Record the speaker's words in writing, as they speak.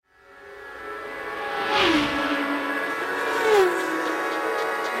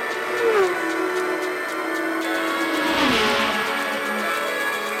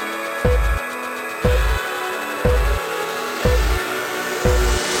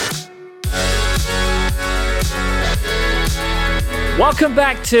Welcome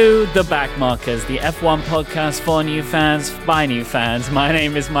back to The Backmarkers, the F1 podcast for new fans, by new fans. My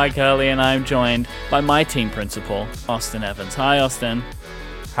name is Mike Hurley, and I'm joined by my team principal, Austin Evans. Hi, Austin.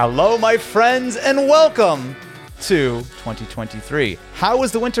 Hello, my friends, and welcome to 2023. How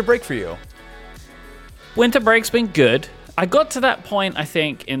was the winter break for you? Winter break's been good. I got to that point, I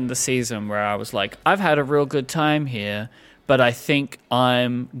think, in the season where I was like, I've had a real good time here, but I think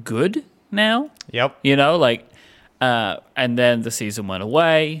I'm good now. Yep. You know, like... and then the season went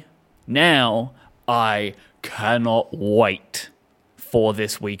away. Now I cannot wait for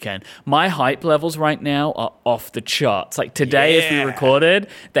this weekend. My hype levels right now are off the charts. Like today, as we recorded,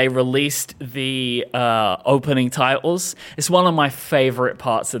 they released the opening titles. It's one of my favorite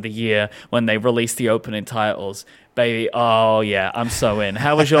parts of the year when they release the opening titles. Baby, oh yeah, I'm so in.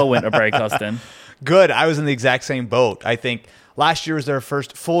 How was your winter break, Austin? Good. I was in the exact same boat. I think last year was their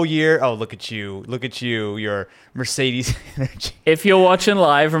first full year. Oh, look at you. Look at you. Your Mercedes energy. If you're watching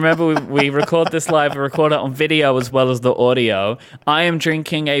live, remember we record this live. We record it on video as well as the audio. I am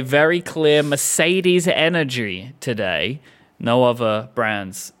drinking a very clear Mercedes Energy today. No other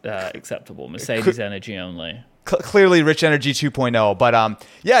brands acceptable. Mercedes Energy only. Clearly Rich Energy 2.0. But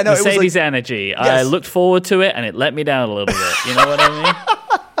yeah, no, Mercedes it was like, Energy. Yes. I looked forward to it and it let me down a little bit. You know what I mean?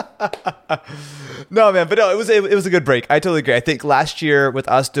 No, man, but no, it was a good break. I totally agree. I think last year with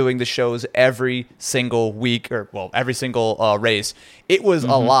us doing the shows every single week, or well, every single race, it was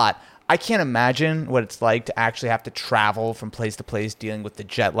a lot. I can't imagine what it's like to actually have to travel from place to place, dealing with the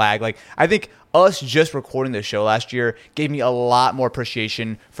jet lag. Like, I think us just recording the show last year gave me a lot more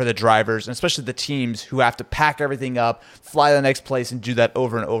appreciation for the drivers, and especially the teams who have to pack everything up, fly to the next place, and do that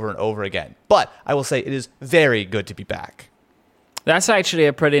over and over and over again. But I will say it is very good to be back. That's actually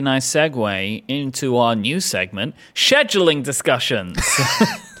a pretty nice segue into our new segment, scheduling discussions.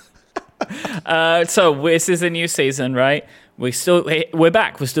 So this is a new season, right? We're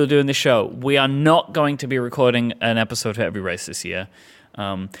back. We're still doing the show. We are not going to be recording an episode for every race this year.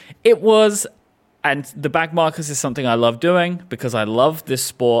 And the Backmarkers is something I love doing because I love this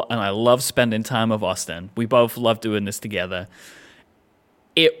sport and I love spending time with Austin. We both love doing this together.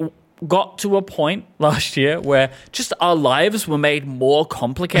 It got to a point last year where just our lives were made more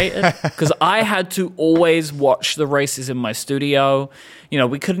complicated because I had to always watch the races in my studio. You know,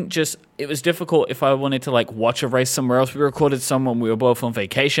 we couldn't just, it was difficult if I wanted to like watch a race somewhere else. We recorded some when we were both on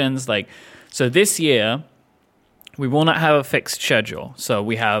vacations. So this year we will not have a fixed schedule. So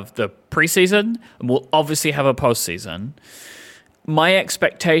we have the preseason and we'll obviously have a postseason. My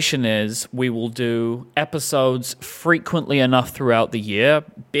expectation is we will do episodes frequently enough throughout the year,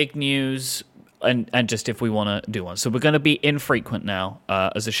 big news, and just if we want to do one. So we're going to be infrequent now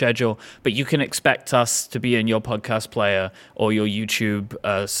as a schedule, but you can expect us to be in your podcast player or your YouTube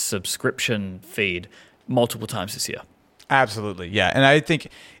subscription feed multiple times this year. Absolutely, yeah. And I think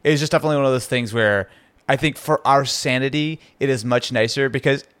it's just definitely one of those things where I think for our sanity, it is much nicer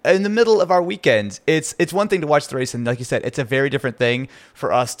because in the middle of our weekends, it's one thing to watch the race. And like you said, it's a very different thing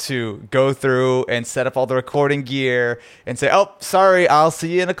for us to go through and set up all the recording gear and say, oh, sorry, I'll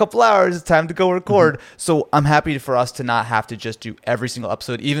see you in a couple hours. It's time to go record. Mm-hmm. So I'm happy for us to not have to just do every single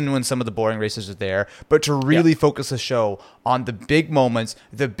episode, even when some of the boring races are there, but to really focus the show on the big moments,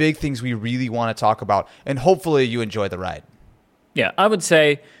 the big things we really want to talk about. And hopefully you enjoy the ride. Yeah, I would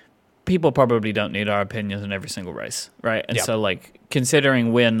say people probably don't need our opinions on every single race, right? And so, like,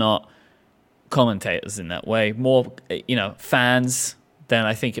 considering we're not commentators in that way, more, fans, then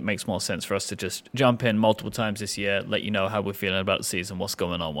I think it makes more sense for us to just jump in multiple times this year, let you know how we're feeling about the season, what's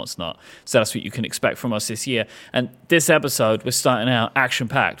going on, what's not. So that's what you can expect from us this year. And this episode, we're starting out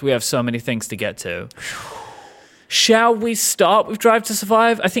action-packed. We have so many things to get to. Shall we start with Drive to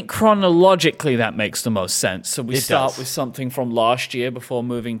Survive? I think chronologically that makes the most sense. So we start with something from last year before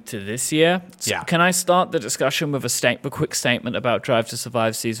moving to this year. So can I start the discussion with a quick statement about Drive to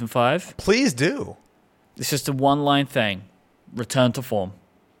Survive Season 5? Please do. It's just a one-line thing. Return to form.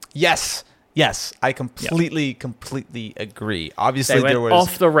 Yes, I completely agree. Obviously, they went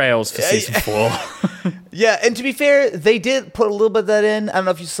off the rails for Season 4. Yeah, and to be fair, they did put a little bit of that in. I don't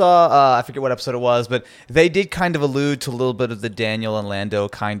know if you saw, I forget what episode it was, but they did kind of allude to a little bit of the Daniel and Lando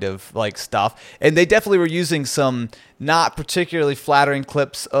kind of like stuff. And they definitely were using some not particularly flattering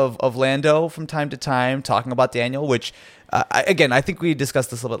clips of Lando from time to time talking about Daniel, which I think we discussed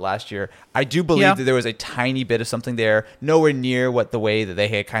this a little bit last year. I do believe that there was a tiny bit of something there, nowhere near what the way that they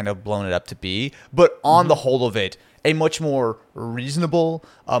had kind of blown it up to be. But on the whole of it, a much more reasonable,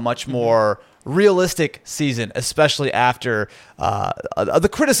 a much more realistic season, especially after the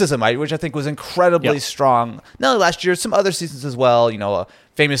criticism, which I think was incredibly strong. Not only last year, some other seasons as well.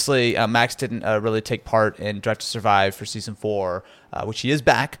 Famously, Max didn't really take part in Drive to Survive for season 4, which he is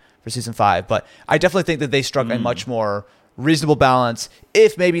back for season 5. But I definitely think that they struck a much more reasonable balance,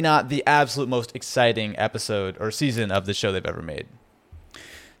 if maybe not the absolute most exciting episode or season of the show they've ever made.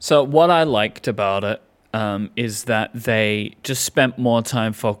 So what I liked about it is that they just spent more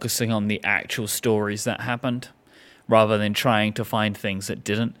time focusing on the actual stories that happened rather than trying to find things that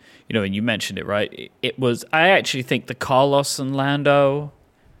didn't. And you mentioned it, right? I actually think the Carlos and Lando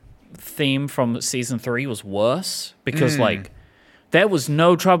theme from season 3 was worse because there was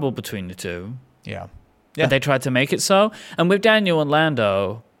no trouble between the two. Yeah. But they tried to make it so. And with Daniel and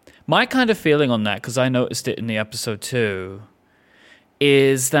Lando, my kind of feeling on that, because I noticed it in the episode too,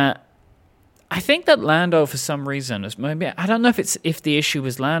 is that I think that Lando, for some reason, I don't know if the issue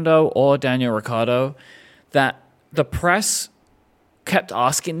was Lando or Daniel Ricciardo, that the press kept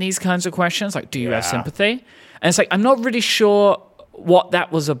asking these kinds of questions, like, do you have sympathy? And it's like, I'm not really sure what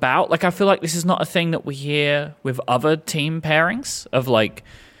that was about. Like, I feel like this is not a thing that we hear with other team pairings of, like,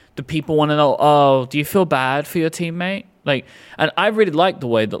 the people want to know, oh, do you feel bad for your teammate? Like, and I really like the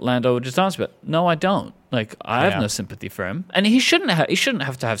way that Lando would just answer, but no, I don't. Like, I have no sympathy for him, and he shouldn't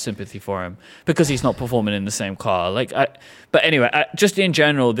have to have sympathy for him because he's not performing in the same car. But anyway, just in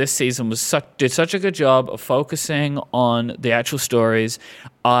general, this season did such a good job of focusing on the actual stories.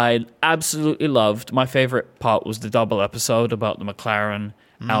 I absolutely loved. My favorite part was the double episode about the McLaren,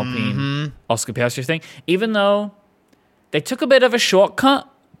 Alpine, Oscar Piastri thing. Even though they took a bit of a shortcut,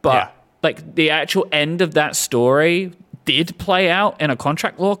 but like the actual end of that story did play out in a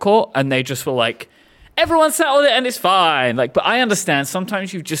contract law court, and they just were like, everyone settled it and it's fine. Like, but I understand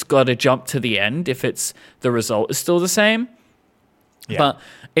sometimes you've just got to jump to the end if the result is still the same. Yeah. But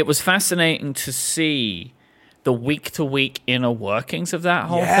it was fascinating to see the week-to-week inner workings of that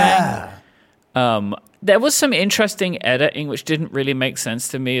whole thing. There was some interesting editing which didn't really make sense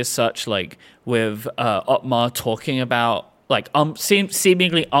to me as such, like with Otmar talking about like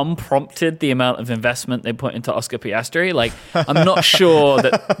seemingly unprompted the amount of investment they put into Oscar Piastri. Like, I'm not sure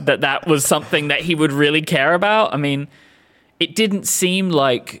that was something that he would really care about. I mean, it didn't seem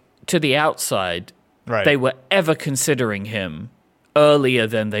like to the outside they were ever considering him earlier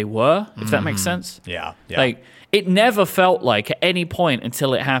than they were, if that makes sense. Yeah. Like, it never felt like at any point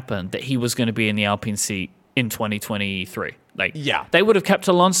until it happened that he was going to be in the Alpine seat in 2023. Like, they would have kept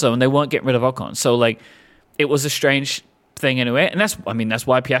Alonso and they weren't getting rid of Ocon. So, like, it was a strange thing anyway, and that's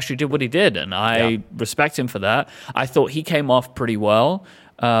why Piastri did what he did, and I respect him for that. I thought he came off pretty well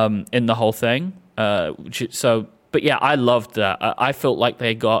in the whole thing. But yeah, I loved that. I felt like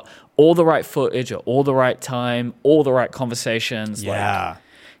they got all the right footage at all the right time, all the right conversations. Yeah. Like,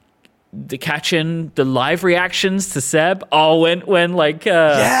 the catching the live reactions to Seb. Oh, when when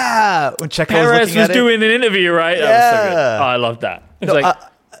Checo Perez was doing an interview, right? Yeah. That was so good. Oh, I loved that. It was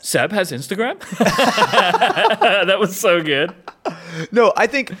Seb has Instagram? That was so good. No, I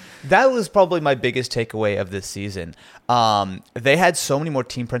think that was probably my biggest takeaway of this season. They had so many more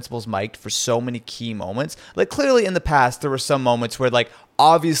team principals mic'd for so many key moments. Like, clearly in the past, there were some moments where, like,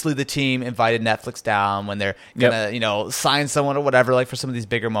 obviously the team invited Netflix down when they're gonna, sign someone or whatever, like for some of these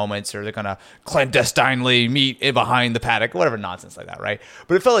bigger moments, or they're gonna clandestinely meet behind the paddock, whatever nonsense like that, right?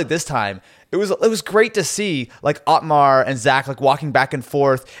 But it felt like this time it was great to see like Otmar and Zach like walking back and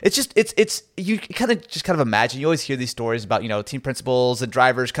forth. It's you kind of imagine. You always hear these stories about team principals and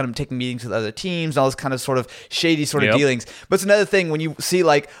drivers kind of taking meetings with other teams and all this kind of sort of shady sort of dealings. But it's another thing when you see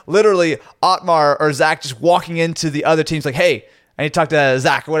like literally Otmar or Zach just walking into the other teams like, hey, I need to talk to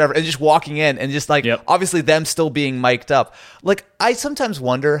Zach or whatever, and just walking in and just like obviously them still being mic'd up. Like, I sometimes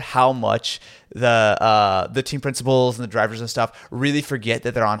wonder how much the team principals and the drivers and stuff really forget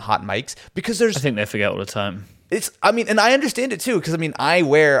that they're on hot mics, because I think they forget all the time. And I understand it too, because I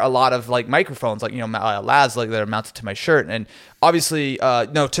wear a lot of like microphones, like lads like that are mounted to my shirt, and obviously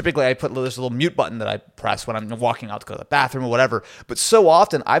typically I put this little mute button that I press when I'm walking out to go to the bathroom or whatever. But so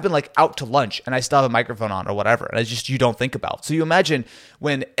often I've been like out to lunch and I still have a microphone on or whatever, and it's just you don't think about. So you imagine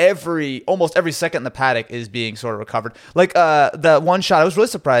when almost every second in the paddock is being sort of recovered. Like the one shot, I was really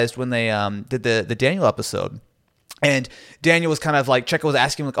surprised when they did the Daniel episode. And Daniel was kind of like, Checo was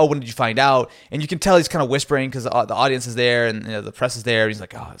asking like, oh, when did you find out? And you can tell he's kind of whispering because the audience is there and the press is there. He's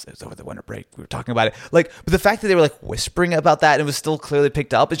like, oh, it was over the winter break. We were talking about it. Like, but the fact that they were like whispering about that and it was still clearly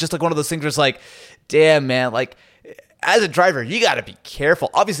picked up, it's just like one of those things where it's like, damn, man, like as a driver, you got to be careful.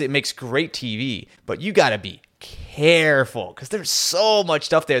 Obviously, it makes great TV, but you got to be careful because there's so much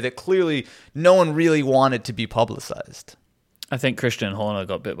stuff there that clearly no one really wanted to be publicized. I think Christian Horner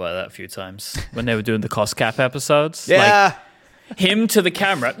got bit by that a few times when they were doing the cost cap episodes. Yeah. Like, him to the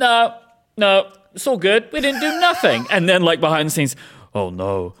camera. No, it's all good. We didn't do nothing. And then, like, behind the scenes, oh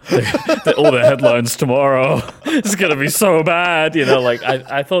no, all the headlines tomorrow. It's going to be so bad. You know, like,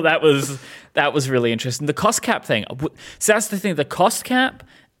 I thought that was really interesting. The cost cap thing. So that's the thing. The cost cap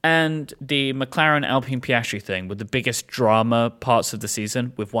and the McLaren Alpine Piastri thing were the biggest drama parts of the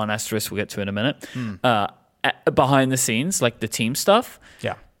season, with one asterisk we'll get to in a minute. Behind the scenes, like the team stuff.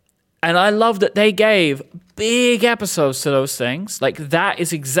 Yeah. And I love that they gave big episodes to those things. Like, that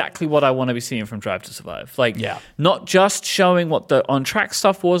is exactly what I want to be seeing from Drive to Survive. Like, not just showing what the on-track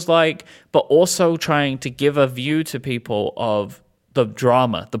stuff was like, but also trying to give a view to people of the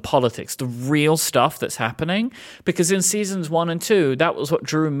drama, the politics, the real stuff that's happening. Because in seasons 1 and 2, that was what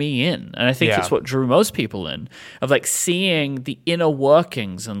drew me in. And I think it's what drew most people in, of like seeing the inner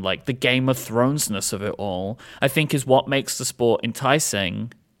workings and like the Game of Thrones-ness of it all, I think is what makes the sport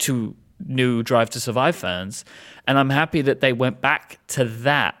enticing to new Drive to Survive fans. And I'm happy that they went back to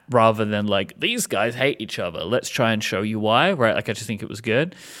that rather than like, these guys hate each other, let's try and show you why, right? Like, I just think it was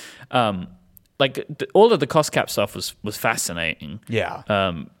good. Like, all of the cost cap stuff was fascinating. Yeah.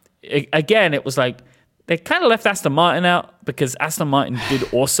 Again, it was like they kind of left Aston Martin out because Aston Martin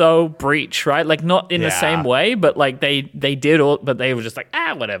did also breach, right? Like, not in the same way, but like they did all, but they were just like,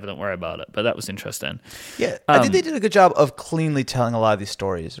 whatever, don't worry about it. But that was interesting. Yeah, I think they did a good job of cleanly telling a lot of these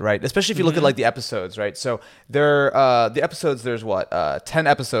stories, right? Especially if you look at like the episodes, right? So the episodes, there's 10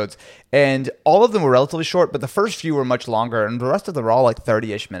 episodes, and all of them were relatively short, but the first few were much longer, and the rest of them were all like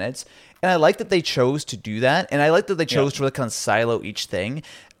 30-ish minutes. And I like that they chose to do that, and I like that they chose to really kind of silo each thing.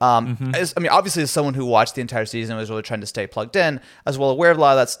 Obviously, as someone who watched the entire season and was really trying to stay plugged in, I was well aware of a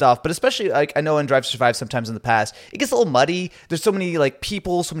lot of that stuff. But especially, like, I know in Drive to Survive sometimes in the past, it gets a little muddy. There's so many like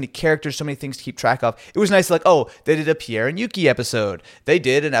people, so many characters, so many things to keep track of. It was nice, like, oh, they did a Pierre and Yuki episode. They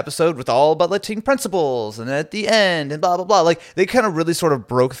did an episode with all about like team principles, and at the end, and blah blah blah. Like, they kind of really sort of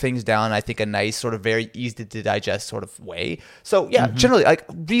broke things down. I think a nice sort of very easy to digest sort of way. So yeah, generally, like,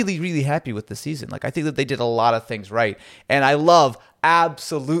 really really happy with the season. Like, I think that they did a lot of things right, and I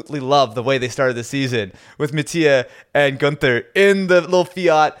absolutely love the way they started the season with Mattia and Gunther in the little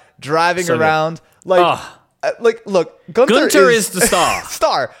Fiat driving around. Look, Gunther is the star.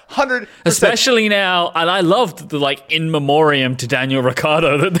 Star, 100%. Especially now, and I loved the like in memoriam to Daniel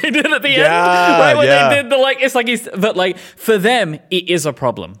Ricciardo that they did at the end. Right when they did the like, it's like but like for them, it is a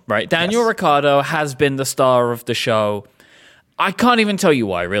problem, right? Daniel Ricciardo has been the star of the show. I can't even tell you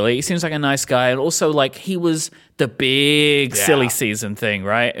why, really. He seems like a nice guy. And also, like, he was the big silly season thing,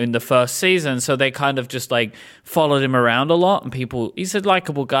 right? In the first season. So they kind of just, like, followed him around a lot. And he's a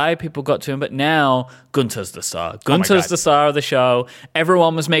likable guy. People got to him. But now, Gunther's the star. Gunther's the star of the show.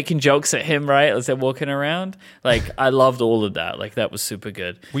 Everyone was making jokes at him, right? As they're walking around. Like, I loved all of that. Like, that was super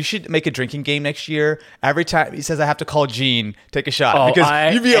good. We should make a drinking game next year. Every time he says, I have to call Gene, take a shot.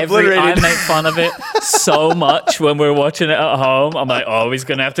 Because you'd be obliterated. I make fun of it so much when we're watching it at home. I'm like, he's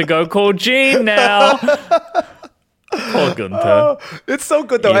going to have to go call Gene now. Poor Gunther. It's so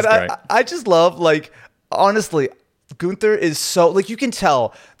good, though. And I just love, like, honestly, Gunther is so, like, you can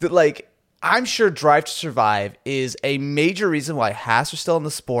tell that, like, I'm sure Drive to Survive is a major reason why Haas are still in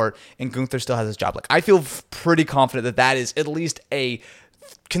the sport and Gunther still has his job. Like, I feel pretty confident that that is at least a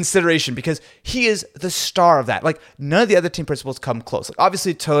consideration because he is the star of that. Like, none of the other team principals come close. Like,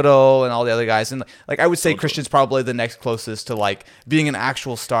 obviously Toto and all the other guys, and like I would say Christian's probably the next closest to like being an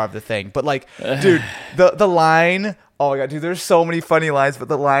actual star of the thing. But like, dude, the line, oh my god, dude, there's so many funny lines, but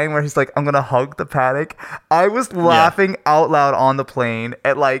the line where he's like, I'm gonna hug the paddock, I was laughing out loud on the plane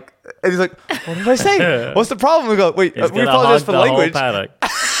at like, and he's like, what did I say? What's the problem? We go, wait, we apologize for the language.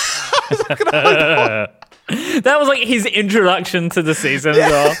 That was like his introduction to the season as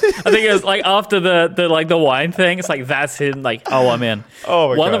well. I think it was like after the wine thing. It's like that's him. Like, I'm in. Oh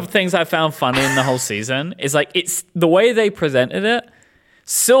my One God. of the things I found funny in the whole season is like it's the way they presented it.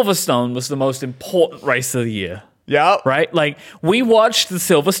 Silverstone was the most important race of the year. Yeah. Right. Like we watched the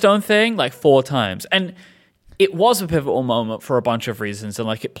Silverstone thing like 4 times, and it was a pivotal moment for a bunch of reasons, and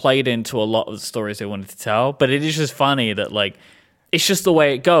like it played into a lot of the stories they wanted to tell. But it is just funny that like it's just the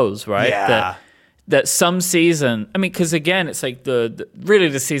way it goes, right? Yeah. That some season, I mean, because again, it's like really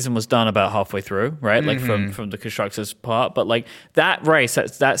the season was done about halfway through, right? Like from the constructors' part, but like that race, that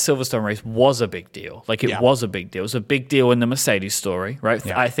Silverstone race was a big deal. Like it was a big deal. It was a big deal in the Mercedes story, right?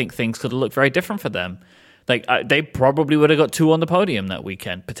 Yeah. I think things could have looked very different for them. Like they probably would have got 2 on the podium that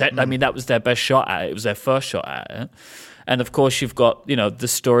weekend. I mean, that was their best shot at it. It was their first shot at it. And of course, you've got, the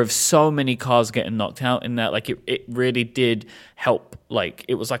story of so many cars getting knocked out in that. Like, it really did help. Like,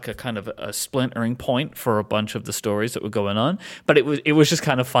 it was like a kind of a splintering point for a bunch of the stories that were going on. But it was just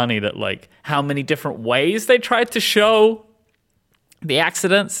kind of funny that, like, how many different ways they tried to show the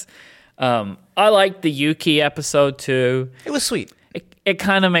accidents. I liked the Yuki episode too. It was sweet. It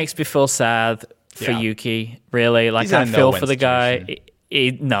kind of makes me feel sad for Yuki, really. Like, He's in I a feel no-win for the guy.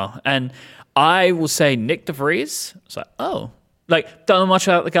 situation. No. And I will say Nick DeVries. It's like, oh. Like, don't know much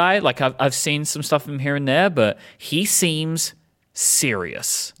about the guy. Like, I've seen some stuff from here and there, but he seems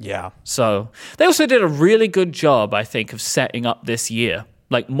serious. Yeah. So they also did a really good job, I think, of setting up this year.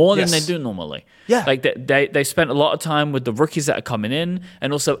 Like, more than they do normally. Yeah. Like, they spent a lot of time with the rookies that are coming in,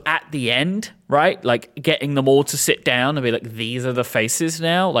 and also at the end, right? Like, getting them all to sit down and be like, these are the faces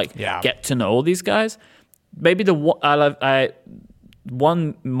now. Like, get to know all these guys. Maybe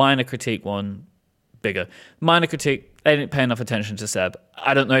one minor critique, one bigger. Minor critique, I didn't pay enough attention to Seb.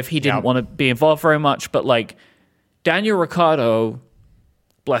 I don't know if he didn't want to be involved very much, but, like, Daniel Ricciardo,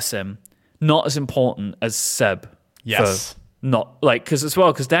 bless him, not as important as Seb. Yes. Not like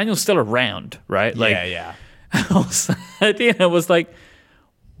because Daniel's still around, right? Like, yeah. I was like,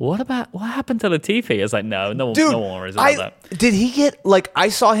 what happened to Latifi? I was like, no one worries about that. Did he get like? I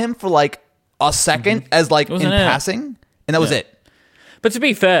saw him for like a second as like in passing, and that was it. But to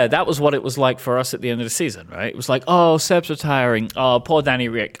be fair, that was what it was like for us at the end of the season, right? It was like, oh, Seb's retiring. Oh, poor Danny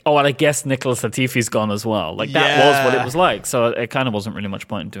Rick. Oh, and I guess Nicholas Latifi's gone as well. Like, that was what it was like. So it kind of wasn't really much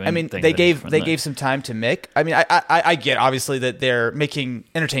point in doing anything. They gave some time to Mick. I mean, I get, obviously, that they're making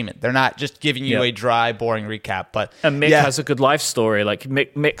entertainment. They're not just giving you a dry, boring recap. And Mick has a good life story. Like,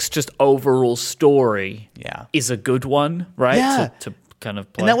 Mick's just overall story is a good one, right? Yeah. To kind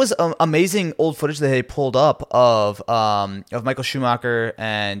of play. And that was amazing old footage that they pulled up of Michael Schumacher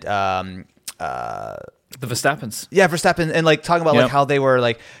and the Verstappens. Yeah, Verstappen, and like talking about like how they were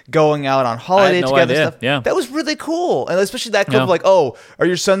like going out on holiday together and stuff. Yeah. That was really cool. And especially that clip of like, oh, are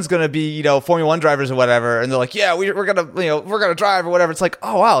your sons gonna be, Formula One drivers or whatever? And they're like, yeah, we're gonna drive or whatever. It's like,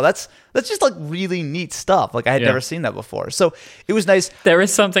 oh wow, that's just like really neat stuff. Like I had never seen that before. So it was nice. There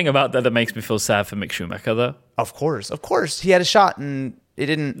is something about that makes me feel sad for Mick Schumacher though. Of course. He had a shot and it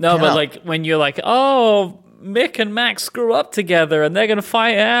didn't. No, but like when you're like, oh, Mick and Max grew up together and they're going to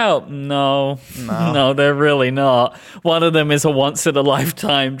fight out. No, they're really not. One of them is a once in a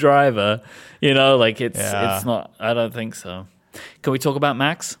lifetime driver. Like it's not, I don't think so. Can we talk about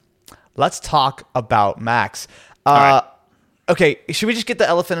Max? Let's talk about Max. Right. Okay, should we just get the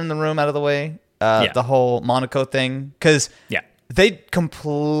elephant in the room out of the way? The whole Monaco thing? Because they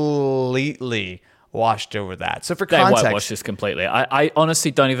completely washed over that. So for context, they whitewashed this completely. I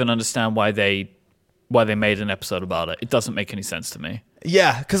honestly don't even understand why they made an episode about it. It doesn't make any sense to me.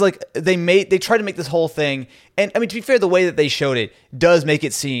 Yeah, because like they tried to make this whole thing, and I mean, to be fair, the way that they showed it does make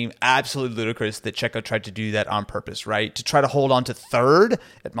it seem absolutely ludicrous that Checo tried to do that on purpose, right? To try to hold on to third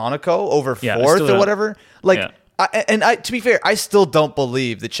at Monaco over fourth or whatever. Like, to be fair, I still don't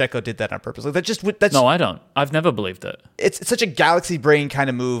believe that Checo did that on purpose. Like that's no, I don't. I've never believed it. It's such a galaxy brain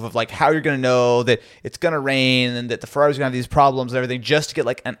kind of move of like how you're going to know that it's going to rain and that the Ferrari's going to have these problems and everything just to get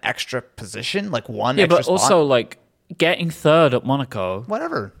like an extra position, like one extra spot. Yeah, but also like getting third at Monaco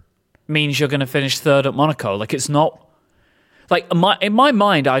whatever means you're going to finish third at Monaco. Like it's not like in my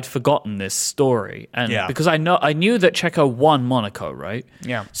mind I'd forgotten this story and because I knew that Checo won Monaco, right?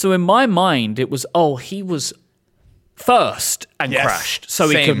 Yeah. So in my mind it was he was first and crashed so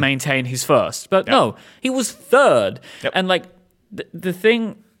he could maintain his first, but no, he was third. And like the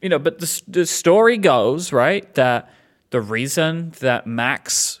thing, but the story goes, right, that the reason that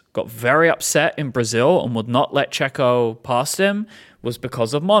Max got very upset in Brazil and would not let Checo pass him was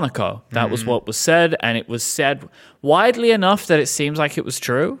because of Monaco. That was what was said, and it was said widely enough that it seems like it was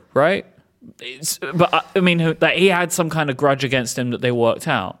true, right? But I mean, that he had some kind of grudge against him that they worked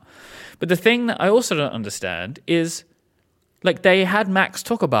out. But the thing that I also don't understand is, like, they had Max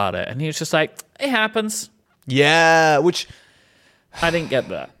talk about it, and he was just like, it happens. Yeah, which I didn't get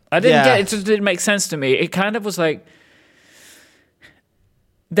that. I didn't get it. It just didn't make sense to me. It kind of was like,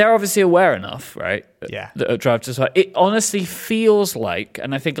 they're obviously aware enough, right? Yeah. That drive to side. It honestly feels like,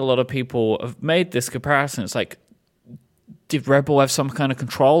 and I think a lot of people have made this comparison, it's like, did Red Bull have some kind of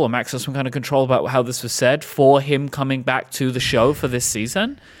control, or Max have some kind of control about how this was said for him coming back to the show for this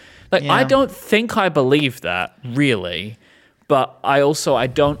season? Like, I don't think I believe that, really. But I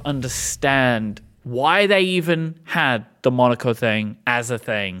don't understand why they even had the Monaco thing as a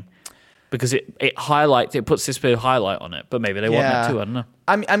thing. because it puts this big highlight on it. But maybe they want that too. I don't know.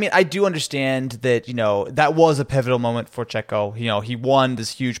 I mean, I do understand that, that was a pivotal moment for Checo. He won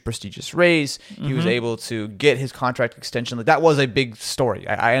this huge prestigious race. He was able to get his contract extension. Like, that was a big story.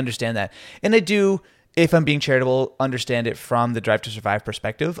 I understand that. And I do, if I'm being charitable, understand it from the Drive to Survive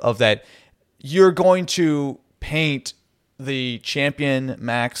perspective of that you're going to paint the champion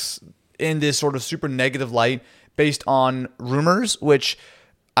Max in this sort of super negative light based on rumors, which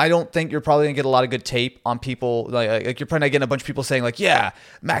I don't think you're probably gonna get a lot of good tape on people. Like you're probably not getting a bunch of people saying like, yeah,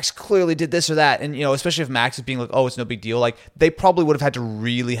 Max clearly did this or that. And, especially if Max is being like, oh, it's no big deal. Like, they probably would have had to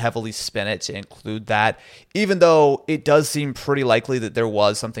really heavily spin it to include that, even though it does seem pretty likely that there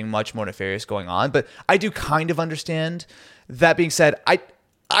was something much more nefarious going on. But I do kind of understand. That being said,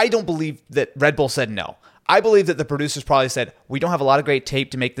 I don't believe that Red Bull said no. I believe that the producers probably said, we don't have a lot of great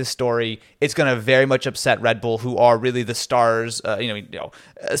tape to make this story. It's going to very much upset Red Bull, who are really the stars,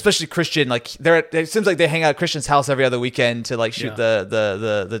 especially Christian. Like, it seems like they hang out at Christian's house every other weekend to like shoot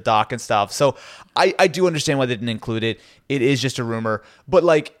the doc and stuff. So I do understand why they didn't include it. It is just a rumor. But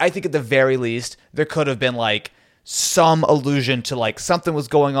like, I think at the very least, there could have been like some allusion to like something was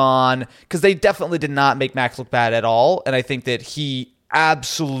going on, because they definitely did not make Max look bad at all. And I think that he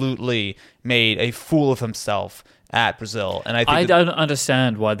absolutely made a fool of himself at Brazil. And I don't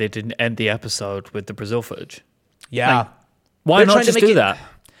understand why they didn't end the episode with the Brazil footage. Yeah. Like, why not just do that?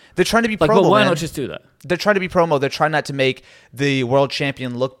 They're trying to be promo. But why not just do that? They're trying to be promo. They're trying not to make the world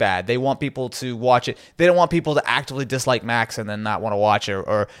champion look bad. They want people to watch it. They don't want people to actively dislike Max and then not want to watch it,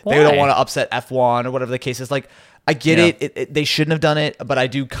 or they don't want to upset F1 or whatever the case is. Like, I get it. They shouldn't have done it, but I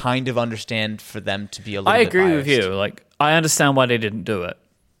do kind of understand for them to be a little bit biased. I agree with you. Like, I understand why they didn't do it,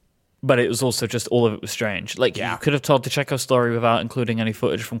 but it was also just all of it was strange. Like, you could have told the Checo story without including any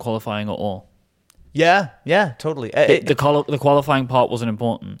footage from qualifying at all. Yeah, totally. The qualifying part wasn't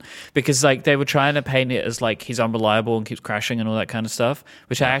important because like they were trying to paint it as like he's unreliable and keeps crashing and all that kind of stuff,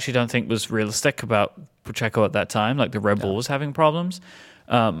 which I actually don't think was realistic about Checo at that time. Like, the Red Bull was having problems.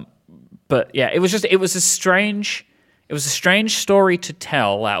 But yeah, it was a strange story to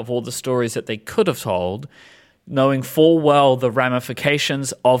tell out of all the stories that they could have told, knowing full well the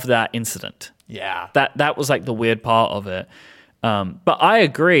ramifications of that incident. Yeah. That was like the weird part of it. But I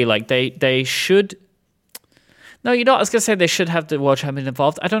agree, like they should. No, I was gonna say they should have the world champion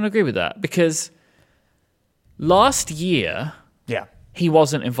involved. I don't agree with that, because last year, he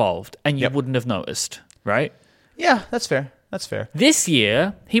wasn't involved, and you wouldn't have noticed, right? Yeah, that's fair. This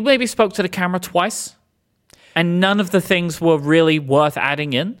year, he maybe spoke to the camera twice, and none of the things were really worth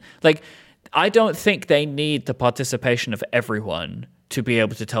adding in. Like, I don't think they need the participation of everyone to be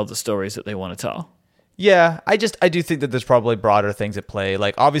able to tell the stories that they want to tell. Yeah, I do think that there's probably broader things at play.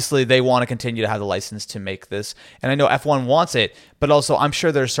 Like, obviously, they want to continue to have the license to make this, and I know F1 wants it, but also I'm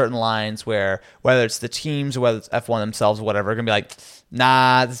sure there's certain lines where, whether it's the teams or whether it's F1 themselves or whatever, are going to be like,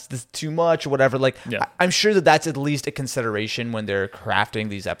 nah, this is too much or whatever. Like, I'm sure that that's at least a consideration when they're crafting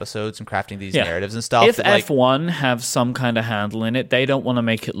these episodes and crafting these narratives and stuff. If F1 have some kind of handle in it, they don't want to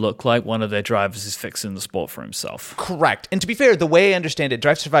make it look like one of their drivers is fixing the sport for himself. Correct. And to be fair, the way I understand it,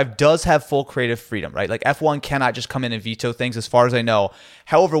 Drive to Survive does have full creative freedom, right? Like, F1 cannot just come in and veto things as far as I know.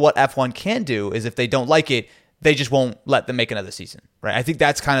 However, what F1 can do is if they don't like it, they just won't let them make another season, right? I think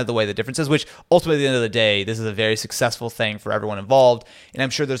that's kind of the way the difference is, which ultimately at the end of the day, this is a very successful thing for everyone involved. And I'm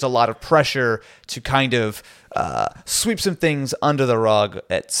sure there's a lot of pressure to kind of sweep some things under the rug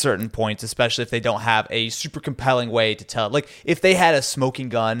at certain points, especially if they don't have a super compelling way to tell it. Like, if they had a smoking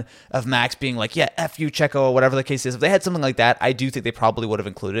gun of Max being like, yeah, F you, Checo, or whatever the case is, if they had something like that, I do think they probably would have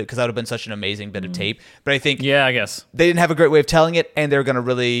included it, because that would have been such an amazing bit of tape. But I think I guess they didn't have a great way of telling it, and they're going to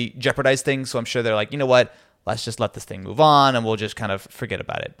really jeopardize things. So I'm sure they're like, you know what? Let's just let this thing move on, and we'll just kind of forget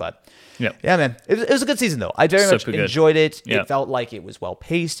about it. But yeah, man, it was a good season, though. I very much enjoyed it. It felt like it was well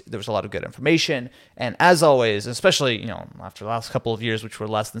paced. There was a lot of good information, and as always, especially after the last couple of years, which were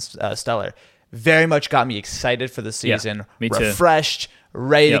less than stellar, very much got me excited for the season. Me too. Refreshed,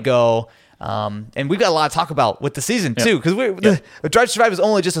 ready to go. And we got a lot to talk about with the season too, because the Drive to Survive is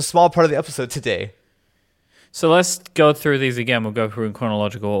only just a small part of the episode today. So let's go through these again. We'll go through in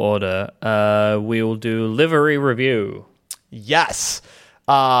chronological order. We will do livery review. Yes.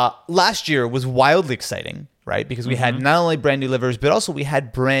 Last year was wildly exciting, right? Because we had not only brand new liveries, but also we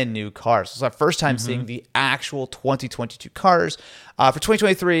had brand new cars. It's our first time seeing the actual 2022 cars. For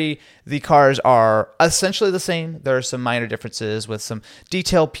 2023, the cars are essentially the same. There are some minor differences with some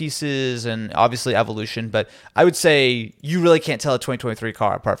detail pieces and obviously evolution, but I would say you really can't tell a 2023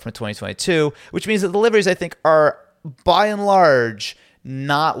 car apart from a 2022, which means that the liveries, I think, are by and large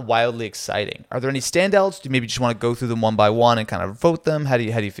not wildly exciting. Are there any standouts? Do you maybe just want to go through them one by one and kind of vote them? How do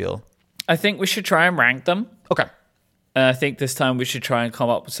you feel? I think we should try and rank them. Okay. And I think this time we should try and come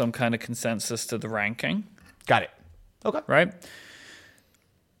up with some kind of consensus to the ranking. Got it. Okay. Right?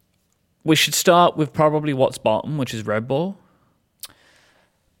 We should start with probably what's bottom, which is Red Bull.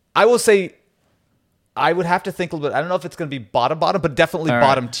 I will say I would have to think a little bit. I don't know if it's going to be bottom, but definitely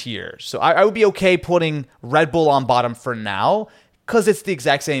bottom tier. So I would be okay putting Red Bull on bottom for now because it's the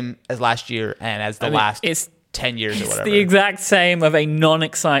exact same as last year and as the last 10 years or whatever. It's the exact same of a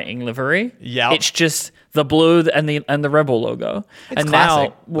non-exciting livery. Yeah. It's just the blue and the Red Bull logo. It's and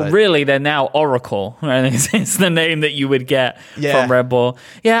classic, now, really, they're now Oracle. Right? It's the name that you would get from Red Bull.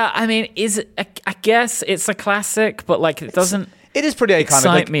 Yeah, I mean, I guess it's a classic, but like it doesn't... It is pretty iconic.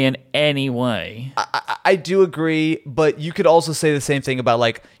 Excite me in any way. I do agree, but you could also say the same thing about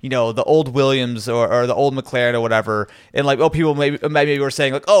like, you know, the old Williams or the old McLaren or whatever. And like, people maybe were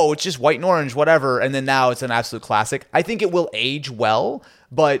saying like, oh, it's just white and orange, whatever. And then now it's an absolute classic. I think it will age well,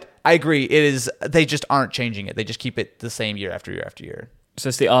 but I agree. They just aren't changing it. They just keep it the same year after year after year. So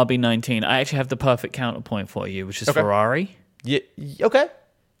it's the RB19. I actually have the perfect counterpoint for you, which is Ferrari. Yeah. Okay.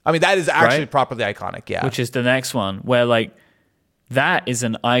 I mean, that is actually properly iconic. Yeah. Which is the next one where like, that is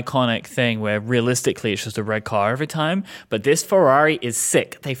an iconic thing where realistically it's just a red car every time. But this Ferrari is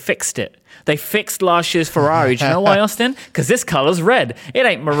sick. They fixed it. They fixed last year's Ferrari. Do you know why, Austin? Because this color's red. It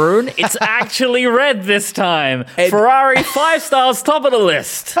ain't maroon. It's actually red this time. Ferrari 5 stars, top of the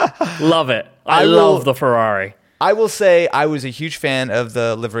list. Love it. I love the Ferrari. I will say I was a huge fan of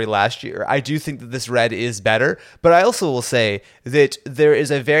the livery last year. I do think that this red is better, but I also will say that there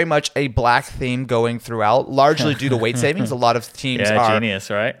is a very much a black theme going throughout, largely due to weight savings. A lot of teams are genius,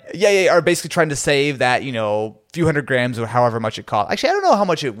 right? Are basically trying to save that, you know, few hundred grams or however much it costs. Actually, I don't know how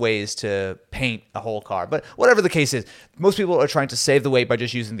much it weighs to paint a whole car, but whatever the case is, most people are trying to save the weight by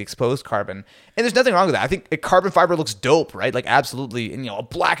just using the exposed carbon. And there's nothing wrong with that. I think a carbon fiber looks dope, right? Like absolutely. And, you know, a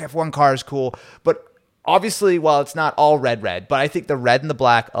black F1 car is cool, but obviously, while it's not all red, but I think the red and the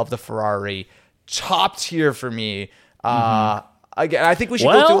black of the Ferrari, top tier for me. Again, I think we should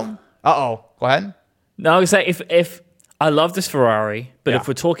go through them. Go ahead. No, I would say if I love this Ferrari, but if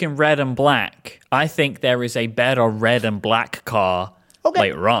we're talking red and black, I think there is a better red and black car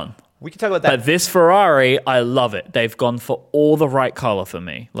later on. We can talk about that. But this Ferrari, I love it. They've gone for all the right color for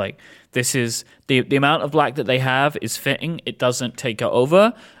me. Like, this is the amount of black that they have is fitting. It doesn't take it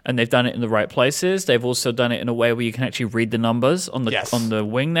over, and they've done it in the right places. They've also done it in a way where you can actually read the numbers on the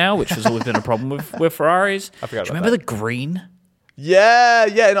wing now, which has always been a problem with Ferraris. I forgot. Do you remember the green? Yeah.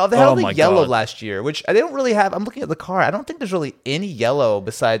 No, they had the yellow last year, which they don't really have. I'm looking at the car. I don't think there's really any yellow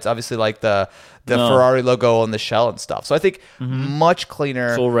besides obviously like the Ferrari logo on the shell and stuff. So I think much cleaner.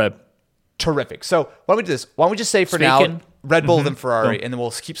 It's all red. Terrific. So why don't we do this? Why don't we just say for now Red Bull then Ferrari, and then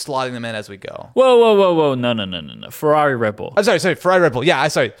we'll keep slotting them in as we go. Whoa. No. Ferrari, Red Bull. I'm sorry. Ferrari, Red Bull. Yeah,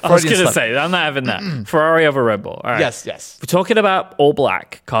 sorry. I was going to say, I'm not having that. Ferrari over Red Bull. All right. Yes. We're talking about all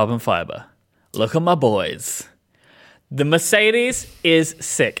black carbon fiber. Look at my boys. The Mercedes is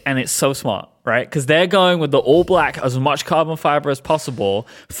sick, and it's so smart, right? Because they're going with the all black, as much carbon fiber as possible.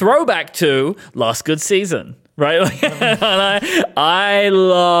 Throwback to last good season, right? I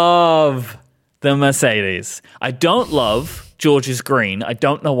love the Mercedes. I don't love George's green. I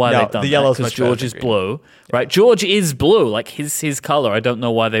don't know why they've done the yellow's that, because much better George than is green. blue, right? George is blue, like his color. I don't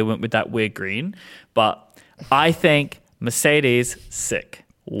know why they went with that weird green, but I think Mercedes sick.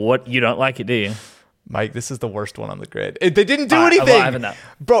 What, you don't like it, do you? Mike, this is the worst one on the grid. They didn't do anything.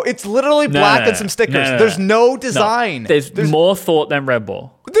 Bro, it's literally black and some stickers. There's no design. There's more thought than Red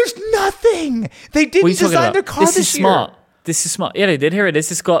Bull. There's nothing. They didn't design their car this year. Smart. This is smart. Yeah, they did. Here it is.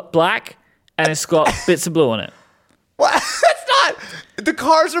 It's got black and it's got bits of blue on it. What? That's not. The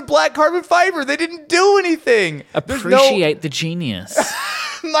cars are black carbon fiber. They didn't do anything. Appreciate the genius.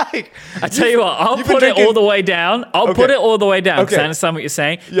 Mike, I tell you what, I'll put it all the way down. Put it all the way down because I understand what you're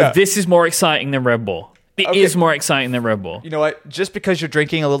saying. Yeah. But this is more exciting than Red Bull. It is more exciting than Red Bull. You know what? Just because you're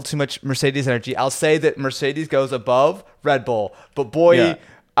drinking a little too much Mercedes energy, I'll say that Mercedes goes above Red Bull. But boy,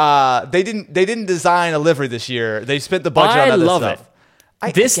 they didn't design a livery this year. They spent the budget on other stuff.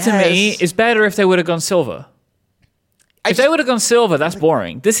 It. This to me is better if they would have gone silver. If they would have gone silver, that's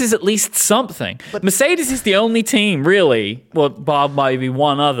boring. This is at least something. But Mercedes is the only team, really, well, Bob might be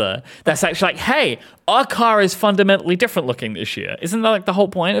one other, that's actually like, hey, our car is fundamentally different looking this year. Isn't that like the whole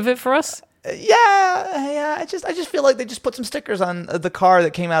point of it for us? Yeah. I just feel like they just put some stickers on the car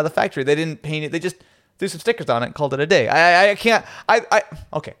that came out of the factory. They didn't paint it. They just threw some stickers on it and called it a day. I can't.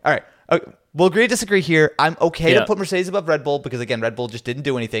 Okay. All right. We'll agree to disagree here. I'm okay to put Mercedes above Red Bull because, again, Red Bull just didn't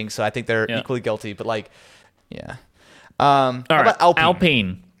do anything. So I think they're equally guilty. But, like, yeah. How about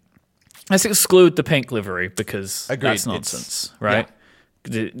Alpine? Let's exclude the pink livery because that's nonsense, right?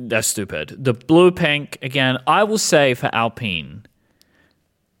 They're stupid. The blue pink, again, I will say for Alpine,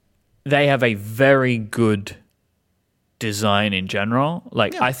 they have a very good design in general.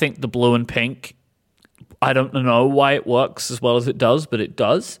 Like, I think the blue and pink, I don't know why it works as well as it does, but it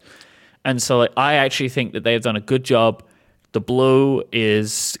does. And so like, I actually think that they've done a good job. The blue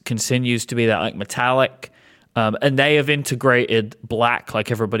continues to be that like metallic, and they have integrated black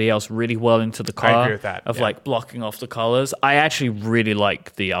like everybody else really well into the car. I agree with that. Like blocking off the colors. I actually really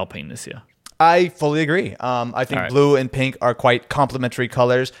like the Alpine this year. I fully agree. I think All right. blue and pink are quite complementary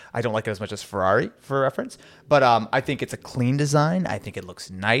colors. I don't like it as much as Ferrari, for reference, but I think it's a clean design. I think it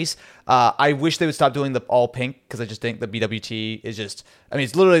looks nice. I wish they would stop doing the all pink because I just think the BWT is just. I mean,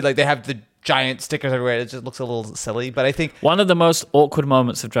 it's literally like they have the giant stickers everywhere. It just looks a little silly. But I think one of the most awkward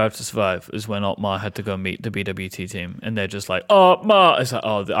moments of Drive to Survive is when Otmar had to go meet the BWT team, and they're just like, "Oh, Otmar," it's like,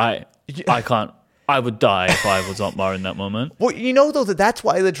 "Oh, I can't." I would die if I was Otmar in that moment. Well, you know, though, that's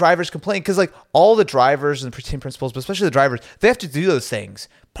why the drivers complain. Because, like, all the drivers and team principals, but especially the drivers, they have to do those things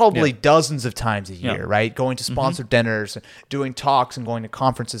probably dozens of times a year, right? Going to sponsored dinners, and doing talks, and going to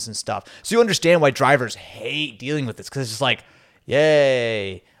conferences and stuff. So you understand why drivers hate dealing with this. Because it's just like,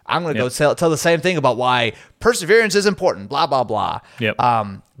 yay, I'm going to go tell the same thing about why perseverance is important, blah, blah, blah. Yep.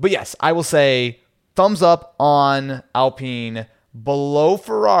 But yes, I will say thumbs up on Alpine, below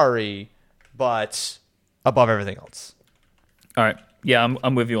Ferrari, but above everything else. All right. Yeah,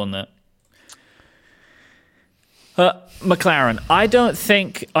 I'm with you on that. McLaren, I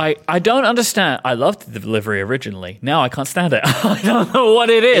don't understand. I loved the delivery originally. Now I can't stand it. I don't know what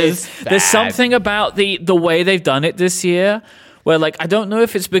it is. There's something about the way they've done it this year where, like, I don't know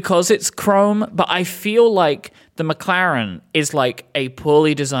if it's because it's Chrome, but I feel like the McLaren is like a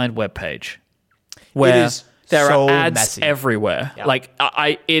poorly designed webpage where there so are ads messy. everywhere. Yeah. Like,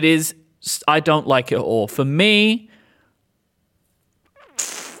 I don't like it at all. For me,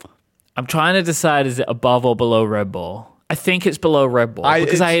 I'm trying to decide, is it above or below Red Bull? I think it's below Red Bull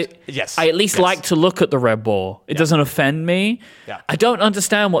because I at least like to look at the Red Bull. It doesn't offend me. Yeah. I don't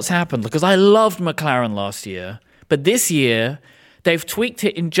understand what's happened because I loved McLaren last year, but this year they've tweaked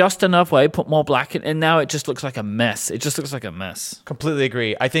it in just enough way, put more black in, and now it just looks like a mess. It just looks like a mess. Completely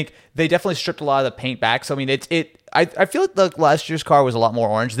agree. I think they definitely stripped a lot of the paint back. So I mean, I feel like the last year's car was a lot more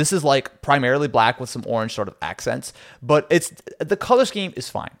orange. This is like primarily black with some orange sort of accents, but the color scheme is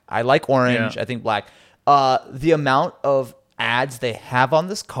fine. I like orange. Yeah. I think black. The amount of ads they have on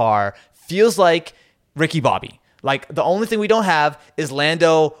this car feels like Ricky Bobby. Like, the only thing we don't have is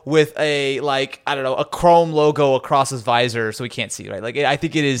Lando with a, like, I don't know, a chrome logo across his visor so we can't see, right? Like, I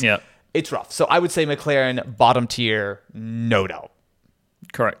think it is, it's rough. So I would say McLaren, bottom tier, no doubt.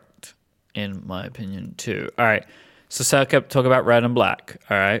 Correct, in my opinion, too. All right, so Circuit, talk about red and black,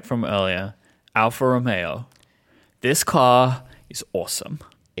 all right, from earlier. Alfa Romeo. This car is awesome.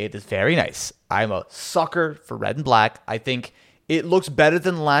 It is very nice. I'm a sucker for red and black. I think it looks better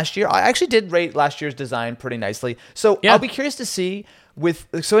than last year. I actually did rate last year's design pretty nicely. So I'll be curious to see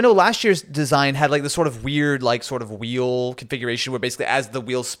so I know last year's design had like this sort of weird, like sort of wheel configuration where basically as the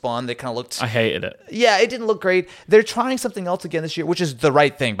wheels spun, they kind of looked. I hated it. Yeah, it didn't look great. They're trying something else again this year, which is the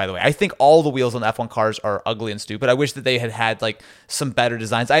right thing, by the way. I think all the wheels on F1 cars are ugly and stupid. I wish that they had like some better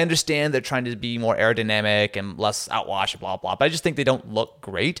designs. I understand they're trying to be more aerodynamic and less outwash, blah, blah, but I just think they don't look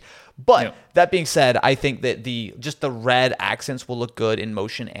great. But that being said, I think that the red accents will look good in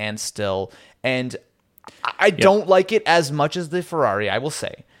motion and still. And I don't like it as much as the Ferrari, I will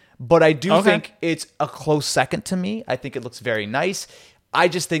say. But I do think it's a close second to me. I think it looks very nice. I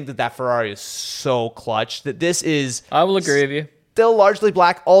just think that Ferrari is so clutch that this is... I will agree with you. Still largely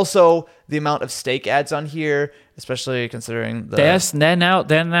black. Also, the amount of stake ads on here, especially considering they're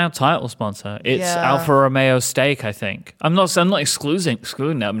now title sponsor. It's Alfa Romeo stake, I think. I'm not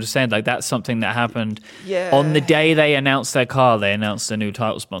excluding that. I'm just saying like that's something that happened on the day they announced their car. They announced a new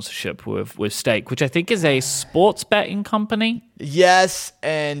title sponsorship with stake, which I think is a sports betting company. Yes,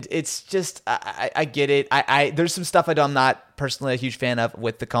 and it's just I get it. I there's some stuff I'm not personally a huge fan of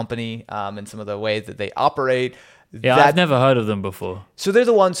with the company and some of the ways that they operate. Yeah, I've never heard of them before. So they're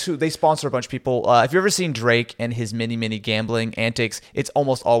the ones who they sponsor a bunch of people. If you've ever seen Drake and his mini gambling antics, it's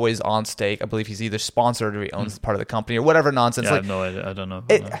almost always on stake. I believe he's either sponsored or he owns part of the company or whatever nonsense. Yeah, I have no idea. I don't know.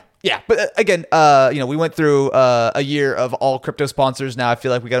 Yeah, but again, we went through a year of all crypto sponsors. Now I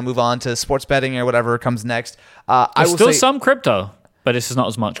feel like we got to move on to sports betting or whatever comes next. There's still some crypto, but it's not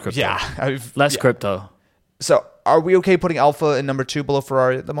as much crypto. Yeah, less crypto. So are we okay putting Alfa in number 2 below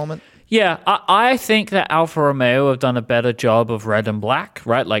Ferrari at the moment? Yeah, I think that Alfa Romeo have done a better job of red and black,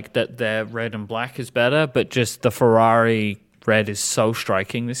 right? Like that their red and black is better, but just the Ferrari red is so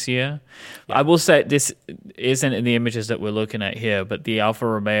striking this year. I will say this isn't in the images that we're looking at here, but the Alfa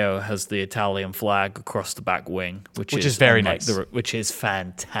Romeo has the Italian flag across the back wing, which is very nice. Which is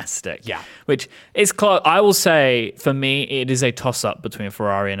fantastic. Yeah. Which is close. I will say, for me, it is a toss-up between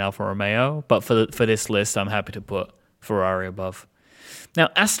Ferrari and Alfa Romeo, but for this list, I'm happy to put Ferrari above. Now,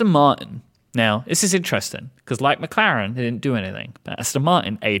 Aston Martin. Now, this is interesting, because like McLaren, they didn't do anything, but Aston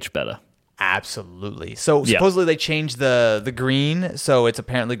Martin aged better. Absolutely. So supposedly they changed the green, so it's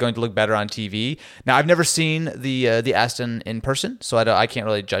apparently going to look better on TV. Now I've never seen the Aston in person, so I can't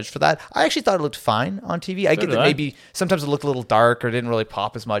really judge for that. I actually thought it looked fine on TV. I get that maybe sometimes it looked a little dark or didn't really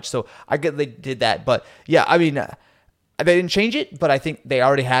pop as much, so I get they did that. But yeah, I mean, they didn't change it, but I think they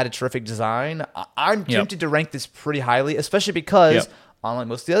already had a terrific design. I'm tempted to rank this pretty highly, especially because unlike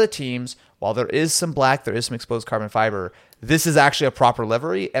most of the other teams, while there is some black, there is some exposed carbon fiber, this is actually a proper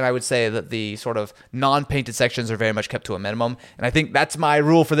livery, and I would say that the sort of non-painted sections are very much kept to a minimum, and I think that's my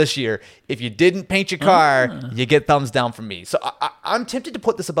rule for this year. If you didn't paint your car, you get thumbs down from me. So I'm tempted to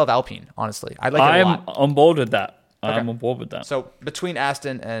put this above Alpine, honestly. I like it a lot. I'm on board with that. Okay. I'm on board with that. So between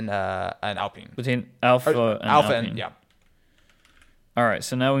Aston and Alpine. Between Alpha and Alpine. Yeah. All right,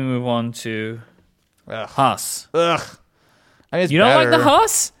 so now we move on to Haas. Ugh. I mean, it's You don't better. like the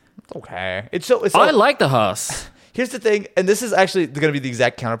Haas? It's okay. It's so I like the Haas. Here's the thing, and this is actually going to be the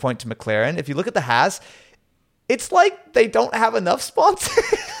exact counterpoint to McLaren. If you look at the Haas, it's like they don't have enough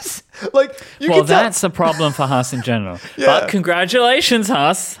sponsors. Like you Well, can tell. that's a problem for Haas in general. But congratulations,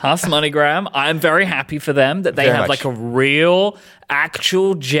 Haas. Haas MoneyGram. I'm very happy for them that they Very have much. like a real,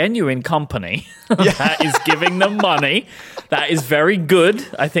 actual, genuine company that is giving them money. That is very good.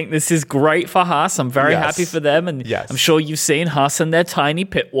 I think this is great for Haas. I'm very Yes. happy for them. And Yes. I'm sure you've seen Haas and their tiny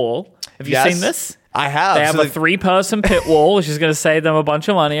pit wall. Have you seen this? I have. They have So a 3-person pit wall, which is going to save them a bunch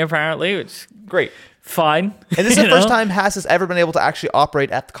of money, apparently, which great. fine. And this is the first time Haas has ever been able to actually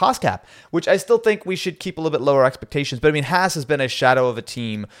operate at the cost cap, which I still think we should keep a little bit lower expectations. But I mean, Haas has been a shadow of a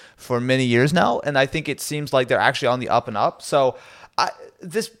team for many years now, and I think it seems like they're actually on the up and up. So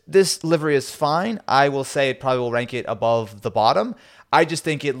this livery is fine. I will say it probably will rank it above the bottom. I just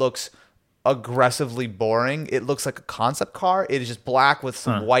think it looks aggressively boring. It looks like a concept car. It is just black with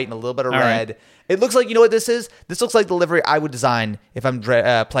some white and a little bit of red. Right. It looks like, you know what this is? This looks like the livery I would design if I'm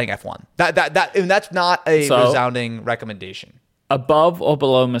playing F1. And that's not a resounding recommendation. Above or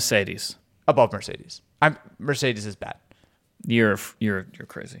below Mercedes? Above Mercedes. Mercedes is bad. You're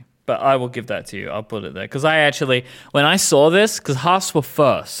crazy. But I will give that to you. I'll put it there. Because I actually, when I saw this, because Haas were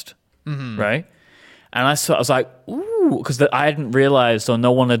first, right? And I was like, ooh, because I hadn't realized, or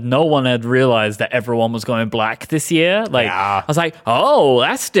no one had realized that everyone was going black this year. Like, I was like, oh,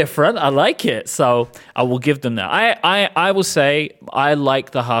 that's different. I like it. So I will give them that. I will say I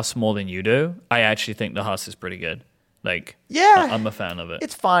like the Haas more than you do. I actually think the Haas is pretty good. Like, yeah, I'm a fan of it.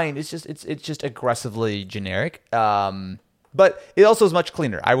 It's fine. It's just aggressively generic. But it also is much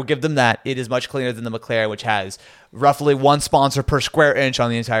cleaner. I will give them that. It is much cleaner than the McLaren, which has roughly one sponsor per square inch on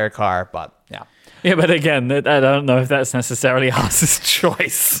the entire car. But yeah. Yeah, but again, I don't know if that's necessarily Haas's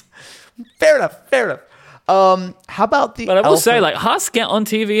choice. Fair enough. How about the? But I will say, like, Haas get on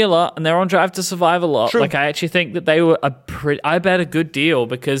TV a lot, and they're on Drive to Survive a lot. True. Like, I actually think that they were I bet a good deal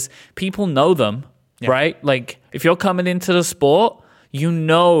because people know them, right? Like, if you're coming into the sport, you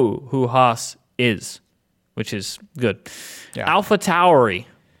know who Haas is, which is good. Yeah. Alpha Tauri.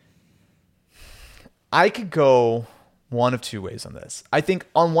 I could go one of two ways on this. I think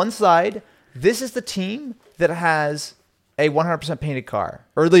on one side, this is the team that has a 100% painted car,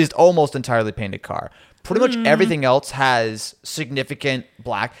 or at least almost entirely painted car. Pretty much everything else has significant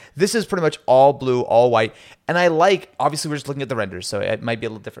black. This is pretty much all blue, all white. And I like, obviously we're just looking at the renders, so it might be a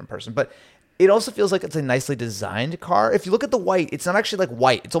little different person, but it also feels like it's a nicely designed car. If you look at the white, it's not actually like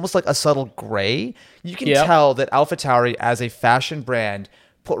white. It's almost like a subtle gray. You can tell that AlphaTauri, as a fashion brand,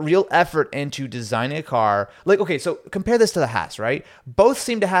 put real effort into designing a car. Like, okay, so compare this to the Haas, right? Both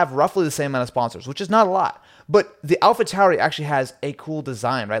seem to have roughly the same amount of sponsors, which is not a lot. But the AlphaTauri actually has a cool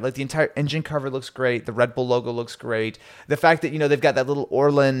design, right? Like the entire engine cover looks great. The Red Bull logo looks great. The fact that, you know, they've got that little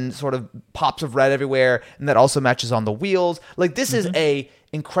Orlan sort of pops of red everywhere, and that also matches on the wheels. Like, this is a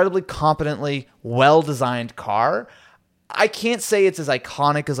incredibly competently well-designed car. I can't say it's as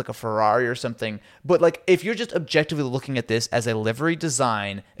iconic as like a Ferrari or something, but like if you're just objectively looking at this as a livery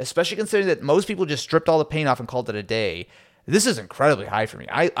design, especially considering that most people just stripped all the paint off and called it a day, this is incredibly high for me.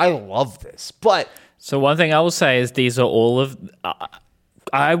 I love this. But so one thing I will say is these are all of...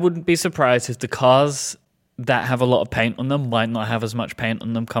 I wouldn't be surprised if the cars that have a lot of paint on them might not have as much paint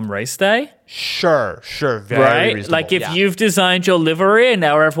on them come race day. Sure. Very right? reasonable. Like if you've designed your livery and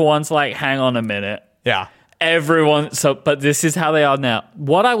now everyone's like, hang on a minute. Yeah. everyone. So, but this is how they are now.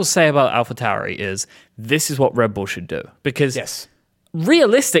 What I will say about AlphaTauri is this is what Red Bull should do, because Yes.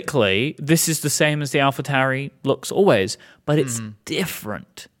 realistically, this is the same as the AlphaTauri looks always, but it's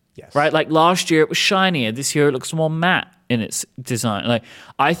different. Yes. Right? Like last year it was shinier. This year it looks more matte in its design. Like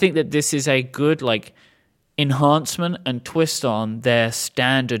I think that this is a good like enhancement and twist on their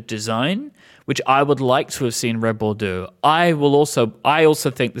standard design, which I would like to have seen Red Bull do. I also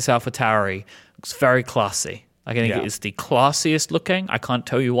think this AlphaTauri looks very classy. I think it is the classiest looking. I can't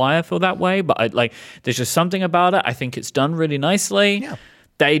tell you why I feel that way, but there's just something about it. I think it's done really nicely. Yeah.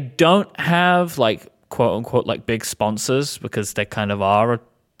 They don't have like quote unquote like big sponsors because they kind of are.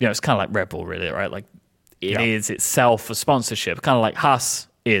 It's kind of like Red Bull, really, right? Like it is itself a sponsorship, kind of like Haas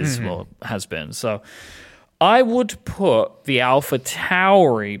is or has been. So I would put the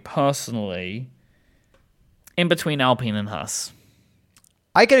AlphaTauri personally in between Alpine and Haas.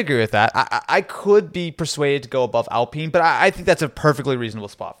 I can agree with that. I could be persuaded to go above Alpine, but I think that's a perfectly reasonable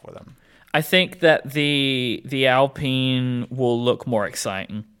spot for them. I think that the Alpine will look more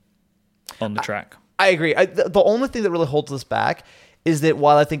exciting on the track. I agree. The only thing that really holds us back is that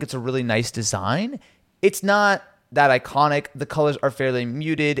while I think it's a really nice design, it's not that iconic. The colors are fairly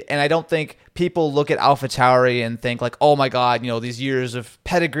muted, and I don't think people look at AlphaTauri and think like, oh my God, these years of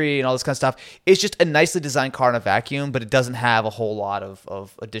pedigree and all this kind of stuff. It's just a nicely designed car in a vacuum, but it doesn't have a whole lot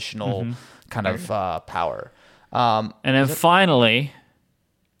of additional kind of power. And then finally,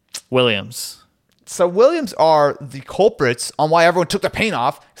 Williams. So Williams are the culprits on why everyone took the paint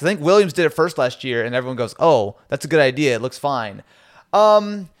off, because I think Williams did it first last year, and everyone goes, oh, that's a good idea. It looks fine.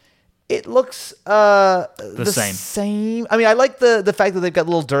 It looks the same. I mean, I like the fact that they've got a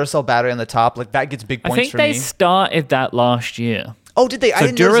little Duracell battery on the top. Like that gets big points for me. I think they started that last year. Oh, did they? So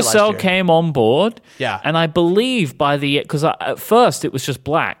Duracell came on board. Yeah. And I believe because at first it was just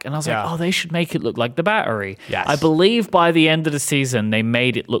black, and I was like, oh, they should make it look like the battery. Yes. I believe by the end of the season they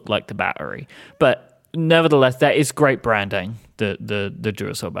made it look like the battery. But nevertheless, that is great branding. The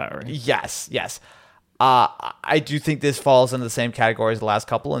Duracell battery. Yes. I do think this falls into the same category as the last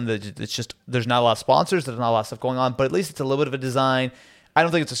couple, and it's just there's not a lot of sponsors, there's not a lot of stuff going on, but at least it's a little bit of a design. I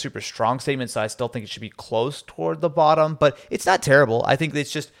don't think it's a super strong statement, so I still think it should be close toward the bottom, but it's not terrible. I think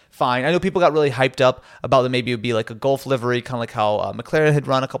it's just fine. I know people got really hyped up about that maybe it would be like a Gulf livery, kind of like how McLaren had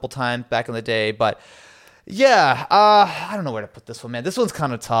run a couple times back in the day, but yeah, I don't know where to put this one, man. This one's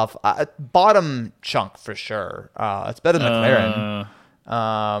kind of tough. Bottom chunk for sure. It's better than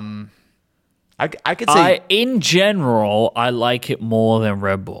McLaren. I could say in general, I like it more than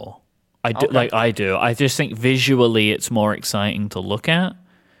Red Bull. I do. Okay. I do. I just think visually it's more exciting to look at.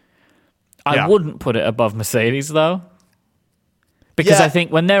 I wouldn't put it above Mercedes though, because I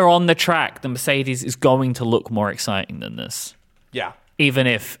think when they're on the track, the Mercedes is going to look more exciting than this. Yeah. Even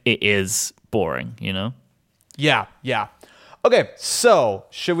if it is boring, Yeah. Okay, so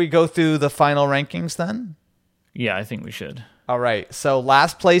should we go through the final rankings then? Yeah, I think we should. All right. So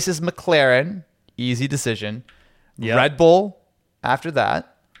last place is McLaren. Easy decision. Yep. Red Bull after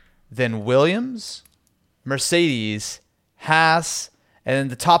that. Then Williams, Mercedes, Haas, and then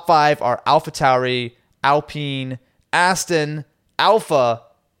the top 5 are AlphaTauri, Alpine, Aston, Alfa,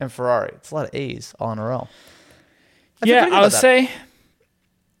 and Ferrari. It's a lot of A's all in a row. I would say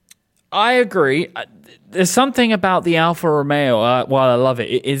I agree. There's something about the Alfa Romeo, while I love it,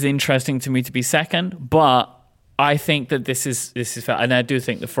 it is interesting to me to be second, but I think that this is fair. And I do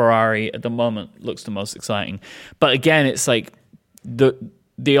think the Ferrari at the moment looks the most exciting. But again, it's like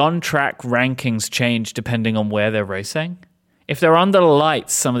the on-track rankings change depending on where they're racing. If they're under the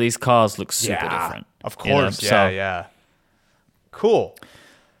lights, some of these cars look super different. Of course. Yeah. Cool.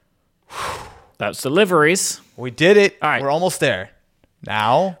 That's the liveries. We did it. All right. We're almost there.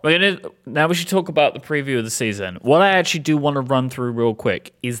 Now we should talk about the preview of the season. What I actually do want to run through real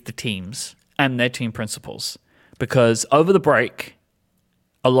quick is the teams and their team principles. Because over the break,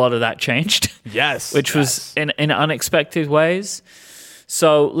 a lot of that changed. Yes. Which was in unexpected ways.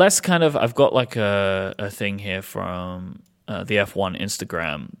 So let's I've got like a thing here from the F1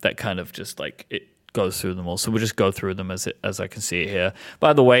 Instagram that kind of just like it goes through them all. So we'll just go through them as I can see it here.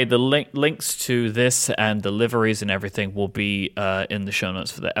 By the way, the links to this and the liveries and everything will be in the show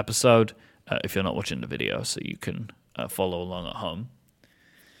notes for the episode if you're not watching the video, so you can follow along at home.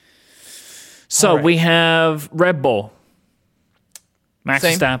 So we have Red Bull, Max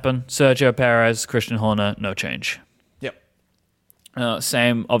Verstappen, Sergio Perez, Christian Horner, no change. Yep.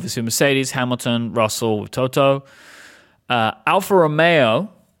 Same, obviously, Mercedes, Hamilton, Russell with Toto. Alfa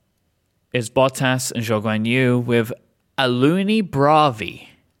Romeo is Bottas and Zhou Guanyu with Aluni Bravi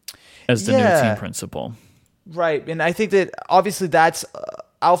as the new team principal. Right, and I think that obviously that's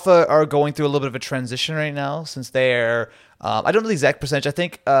Alpha are going through a little bit of a transition right now since they're. I don't know the exact percentage. I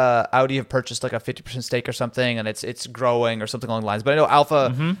think Audi have purchased like a 50% stake or something, and it's growing or something along the lines. But I know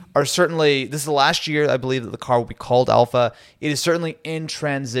Alpha are certainly. This is the last year I believe that the car will be called Alpha. It is certainly in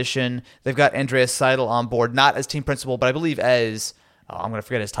transition. They've got Andreas Seidel on board, not as team principal, but I believe as I'm going to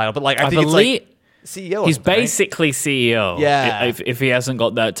forget his title, but like I think believe, it's like CEO. He's basically CEO. Yeah. If he hasn't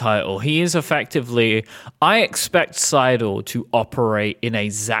got that title, he is effectively. I expect Seidel to operate in a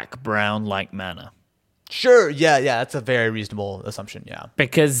Zach Brown like manner. Sure. Yeah. That's a very reasonable assumption. Yeah.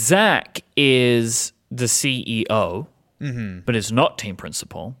 Because Zach is the CEO, but is not team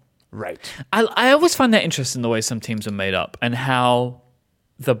principal. Right. I always find that interesting the way some teams are made up and how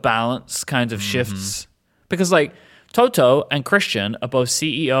the balance kind of shifts. Because like Toto and Christian are both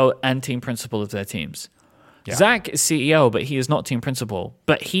CEO and team principal of their teams. Yeah. Zach is CEO, but he is not team principal.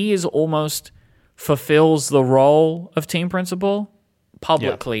 But he is almost fulfills the role of team principal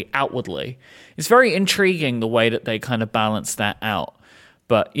publicly, outwardly. It's very intriguing the way that they kind of balance that out.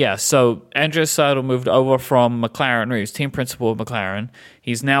 But yeah, so Andreas Seidel moved over from McLaren, who's team principal of McLaren.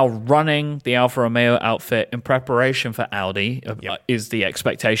 He's now running the Alfa Romeo outfit in preparation for Audi, is the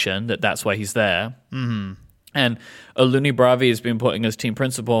expectation that that's why he's there. Mm-hmm. And Aluni Bravi has been putting as team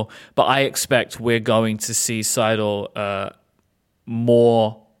principal, but I expect we're going to see Seidel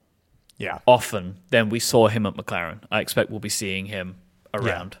more often than we saw him at McLaren. I expect we'll be seeing him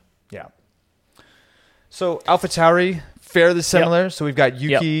around. Yeah. So AlphaTauri, fairly similar. So we've got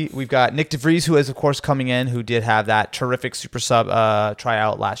Yuki, we've got Nick DeVries, who is of course coming in, who did have that terrific super sub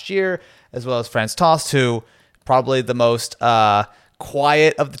tryout last year, as well as Franz Tost, who probably the most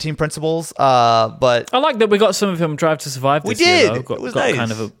quiet of the team principals. But I like that we got some of him Drive to Survive this year. Though. It was got nice.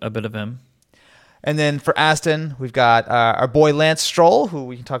 Kind of a bit of him. And then for Aston, we've got our boy Lance Stroll, who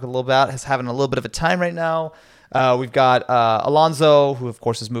we can talk a little about, is having a little bit of a time right now. We've got Alonso, who of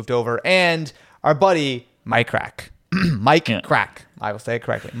course has moved over, and our buddy Mike Crack. Mike Crack. I will say it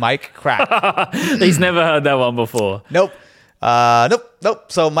correctly. Mike Crack. He's never heard that one before. Nope.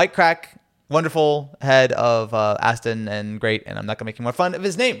 So Mike Crack, wonderful head of Aston and great, and I'm not going to make any more fun of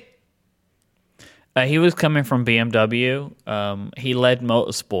his name. He was coming from BMW. He led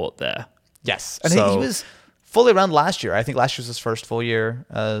motorsport there. Yes. And he was fully around last year. I think last year was his first full year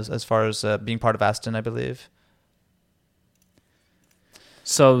as far as being part of Aston, I believe.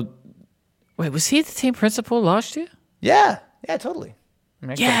 So, wait, was he the team principal last year? Yeah, totally. I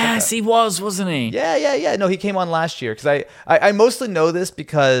mean, yes, he was, wasn't he? Yeah. No, he came on last year because I mostly know this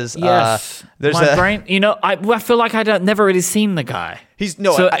because there's my brain. You know, I feel like never really seen the guy.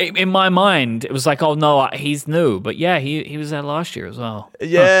 In my mind, it was like, oh no, he's new. But yeah, he was there last year as well.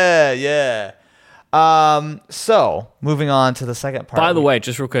 Yeah. So moving on to the second part. By the way,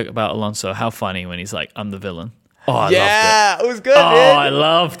 just real quick about Alonso, how funny when he's like, "I'm the villain." Oh, I loved it. It was good. Oh, man. I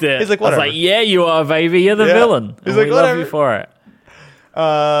loved it. He's like, whatever. I was like, yeah, you are, baby. You're the villain. He's like, we whatever. love you for it.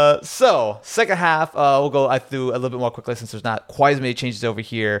 So second half, we'll go through a little bit more quickly since there's not quite as many changes over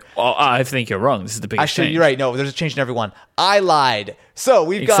here. Oh, I think you're wrong. This is the biggest Actually, change. you're right. No, there's a change in every one. I lied. So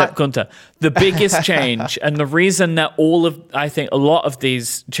we've Except Gunter. The biggest change, and the reason that I think a lot of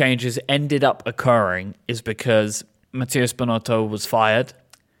these changes ended up occurring is because Matthias Binotto was fired.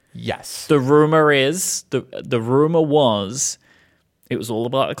 Yes. The rumor was it was all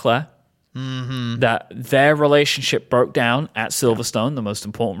about Leclerc. Mm-hmm. That their relationship broke down at Silverstone, the most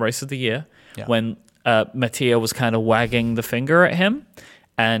important race of the year, when Mattia was kind of wagging the finger at him,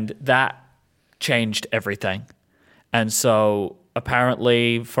 and that changed everything. And so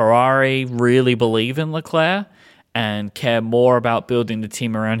apparently Ferrari really believe in Leclerc and care more about building the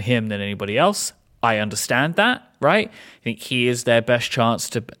team around him than anybody else. I understand that, right? I think he is their best chance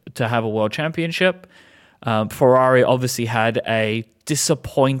to have a world championship. Ferrari obviously had a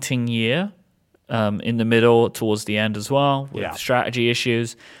disappointing year in the middle towards the end as well with strategy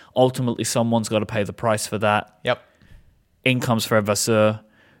issues. Ultimately, someone's got to pay the price for that. Yep. In comes Fred Vasseur,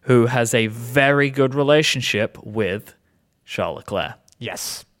 who has a very good relationship with Charles Leclerc.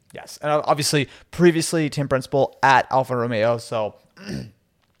 Yes. And obviously, previously team principal at Alfa Romeo, so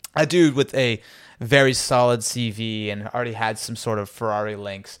a dude with a very solid CV and already had some sort of Ferrari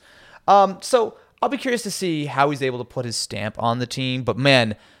links. So I'll be curious to see how he's able to put his stamp on the team. But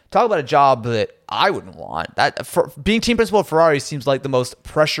man, talk about a job that I wouldn't want. Being team principal at Ferrari seems like the most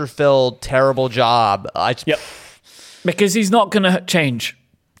pressure-filled, terrible job. Because he's not going to change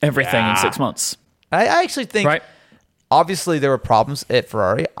everything in 6 months. I actually think, obviously there were problems at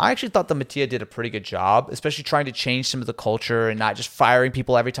Ferrari. I actually thought that Mattia did a pretty good job, especially trying to change some of the culture and not just firing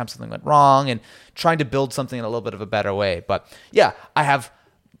people every time something went wrong and trying to build something in a little bit of a better way. But yeah, I have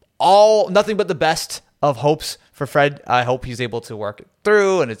nothing but the best of hopes for Fred. I hope he's able to work it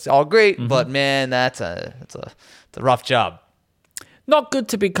through, and it's all great. Mm-hmm. But man, it's a rough job. Not good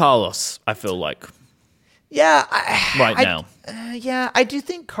to be Carlos, I feel like. Yeah, now. I do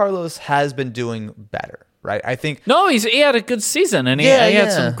think Carlos has been doing better, right? I think No, he had a good season, and he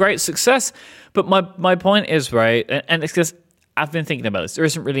had some great success. But my point is, right, and it's because I've been thinking about this. There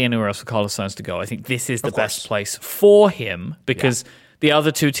isn't really anywhere else for Carlos Sainz to go. I think this is the best place for him because the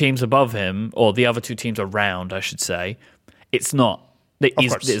other two teams above him, or the other two teams around, I should say, it's not.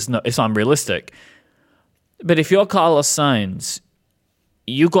 It's unrealistic. But if you're Carlos Sainz,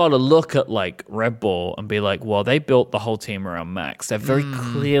 you got to look at like Red Bull and be like, well, they built the whole team around Max. They're very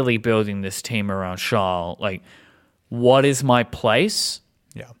clearly building this team around Charles. Like, what is my place?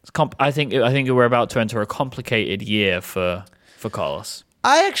 Yeah, I think we're about to enter a complicated year for Carlos.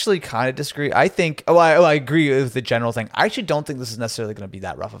 I actually kind of disagree. I think, I agree with the general thing. I actually don't think this is necessarily going to be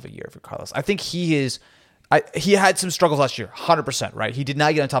that rough of a year for Carlos. I think he had some struggles last year, 100%, right? He did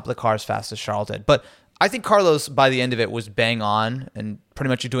not get on top of the car as fast as Charles did. But I think Carlos, by the end of it, was bang on and pretty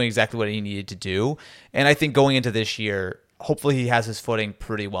much doing exactly what he needed to do. And I think going into this year, hopefully he has his footing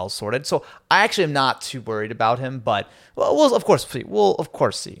pretty well sorted. So I actually am not too worried about him, but we'll of course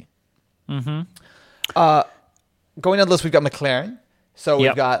see. Mm-hmm. Going down the list, we've got McLaren. So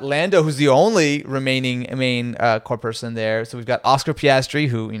we've got Lando, who's the only remaining main core person there. So we've got Oscar Piastri,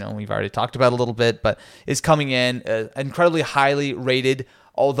 who we've already talked about a little bit, but is coming in incredibly highly rated.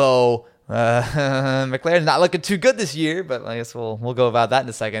 Although McLaren's not looking too good this year, but I guess we'll go about that in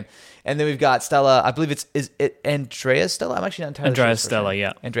a second. And then we've got Stella. I believe is it Andreas Stella? I'm actually not entirely sure. Andreas Stella,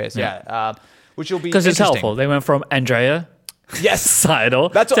 yeah. Andreas, yeah. Which will be because it's helpful. They went from Andrea. Yes, Seidel.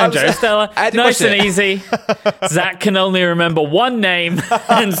 That's what Andrea Stella. Nice and easy. Zach can only remember one name,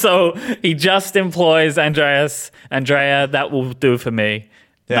 and so he just employs Andrea. That will do for me.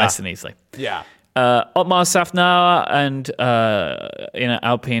 Yeah. Nice and easily. Yeah. Otmar Safnauer and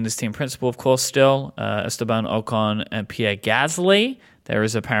Alpine is team principal, of course. Still, Esteban Ocon and Pierre Gasly. There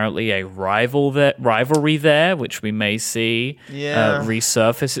is apparently a rivalry there, which we may see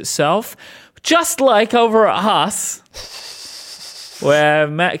resurface itself, just like over at Haas. Where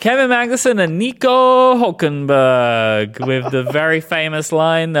Kevin Magnussen and Nico Hülkenberg with the very famous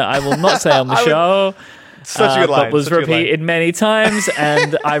line that I will not say on the show. Such a good line. But was repeated many times,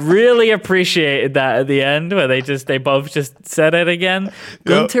 and I really appreciated that at the end where they both just said it again.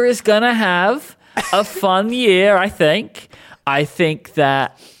 Gunter is gonna have a fun year, I think. I think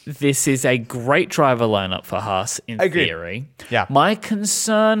that this is a great driver lineup for Haas in theory. Yeah. My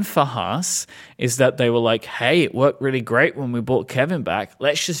concern for Haas is that they were like, hey, it worked really great when we brought Kevin back.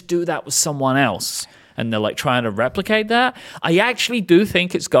 Let's just do that with someone else. And they're like trying to replicate that. I actually do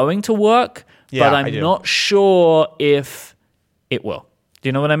think it's going to work, but I'm not sure if it will. Do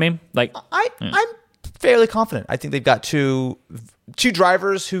you know what I mean? Like, I'm fairly confident. I think they've got two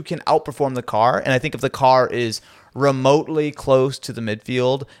drivers who can outperform the car. And I think if the car is remotely close to the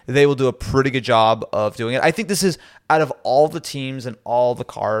midfield, they will do a pretty good job of doing it. I think this is, out of all the teams and all the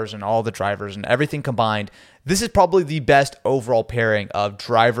cars and all the drivers and everything combined, this is probably the best overall pairing of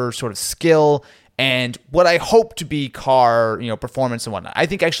driver sort of skill and what I hope to be car, performance and whatnot. I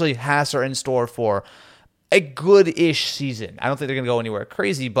think actually Haas are in store for a good-ish season. I don't think they're going to go anywhere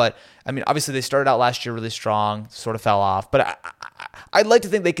crazy, but I mean, obviously they started out last year really strong, sort of fell off, but I'd like to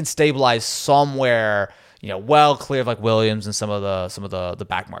think they can stabilize somewhere, well clear of like Williams and some of the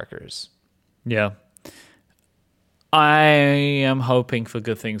back markers. Yeah. I am hoping for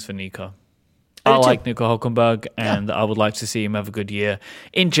good things for Nico. I like Nico Hülkenberg, and I would like to see him have a good year.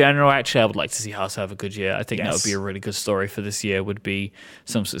 In general, actually, I would like to see Haas have a good year. I think that would be a really good story for this year, would be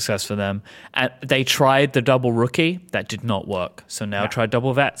some success for them. And they tried the double rookie. That did not work. So now try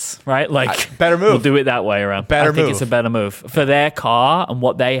double vets, right? Like, better move. We'll do it that way around. I think it's a better move. For their car and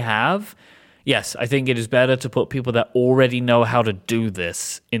what they have, yes, I think it is better to put people that already know how to do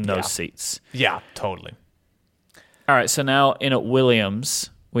this in those seats. Yeah, totally. All right, so now in at Williams,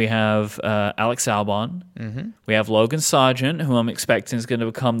 we have Alex Albon. Mm-hmm. We have Logan Sargent, who I'm expecting is going to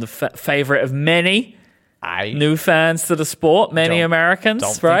become the favorite of many new fans to the sport, many Americans,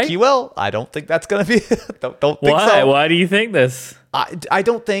 don't right? Think he will. I don't think that's going to be. don't think Why? so. Why do you think this? I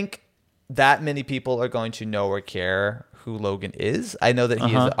don't think that many people are going to know or care who Logan is. I know that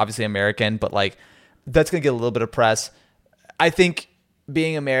he is obviously American, but like that's going to get a little bit of press. I think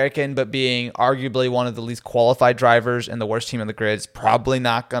being American, but being arguably one of the least qualified drivers and the worst team on the grid is probably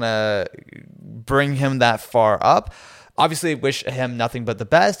not going to bring him that far up. Obviously, wish him nothing but the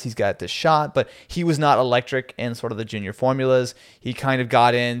best. He's got this shot, but he was not electric in sort of the junior formulas. He kind of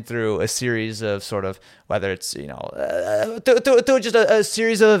got in through a series of sort of, whether it's, through just a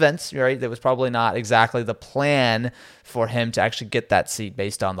series of events, right? That was probably not exactly the plan for him to actually get that seat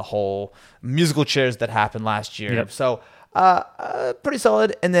based on the whole musical chairs that happened last year. Yep. So, pretty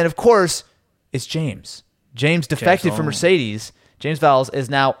solid. And then, of course, it's James. James defected from Mercedes. James Vowles is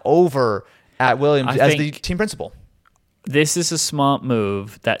now over at Williams as the team principal. This is a smart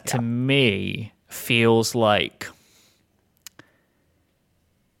move that to me feels like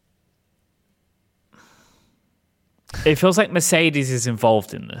Mercedes is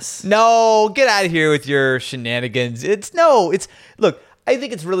involved in this. No, get out of here with your shenanigans. Look, I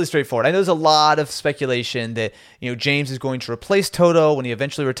think it's really straightforward. I know there's a lot of speculation that, James is going to replace Toto when he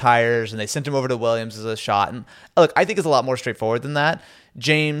eventually retires, and they sent him over to Williams as a shot. And look, I think it's a lot more straightforward than that.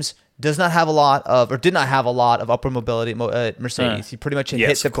 James did not have a lot of upward mobility at Mercedes. He pretty much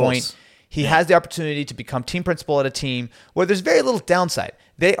hit the point. He has the opportunity to become team principal at a team where there's very little downside.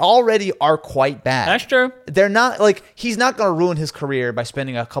 They already are quite bad. That's true. They're not he's not going to ruin his career by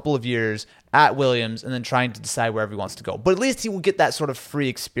spending a couple of years at Williams and then trying to decide wherever he wants to go. But at least he will get that sort of free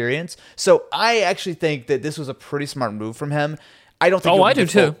experience. So I actually think that this was a pretty smart move from him. I don't think I do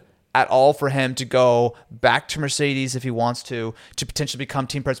too. At all for him to go back to Mercedes if he wants to potentially become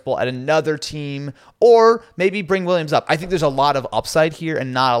team principal at another team, or maybe bring Williams up. I think there's a lot of upside here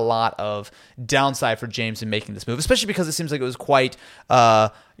and not a lot of downside for James in making this move, especially because it seems like it was quite,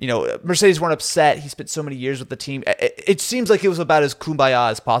 Mercedes weren't upset. He spent so many years with the team. It seems like it was about as kumbaya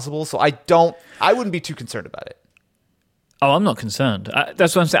as possible. So I wouldn't be too concerned about it. Oh, I'm not concerned.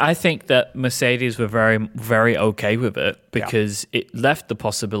 That's what I'm saying. I think that Mercedes were very, very okay with it because it left the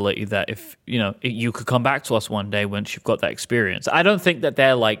possibility that if, you could come back to us one day once you've got that experience. I don't think that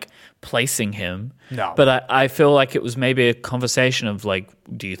they're placing him. No. But I feel like it was maybe a conversation of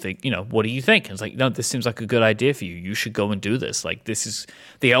do you think, what do you think? And it's no, this seems like a good idea for you. You should go and do this. This is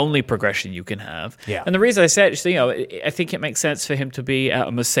the only progression you can have. Yeah. And the reason I said it, I think it makes sense for him to be at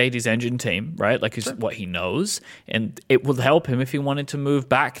a Mercedes engine team, right? It's what he knows. And it would help him if he wanted to move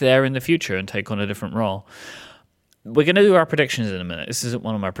back there in the future and take on a different role. We're going to do our predictions in a minute. This isn't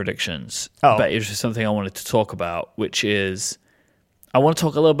one of my predictions, but it's just something I wanted to talk about, which is I want to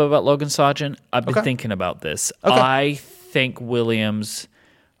talk a little bit about Logan Sargent. I've been thinking about this. Okay. I think Williams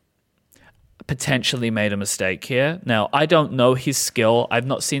potentially made a mistake here. Now, I don't know his skill. I've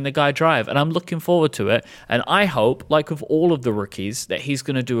not seen the guy drive, and I'm looking forward to it. And I hope, like with all of the rookies, that he's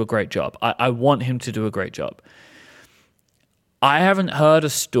going to do a great job. I want him to do a great job. I haven't heard a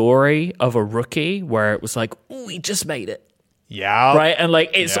story of a rookie where it was ooh, he just made it. Yeah. Right? And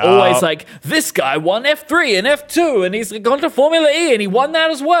it's always this guy won F3 and F2 and he's gone to Formula E and he won that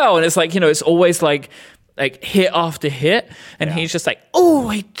as well. And it's it's always hit after hit. And he's just oh,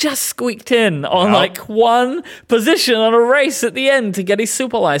 he just squeaked in on one position on a race at the end to get his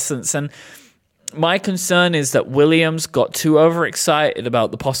super license. And my concern is that Williams got too overexcited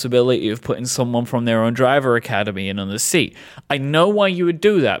about the possibility of putting someone from their own driver academy in on the seat. I know why you would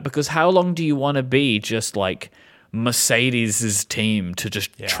do that, because how long do you want to be just Mercedes' team to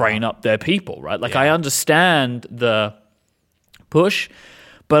just train up their people, right? I understand the push,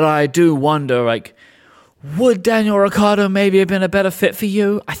 but I do wonder, would Daniel Ricciardo maybe have been a better fit for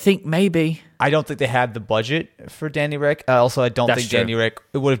you? I think maybe. I don't think they had the budget for Danny Rick. Also, I don't think Danny Rick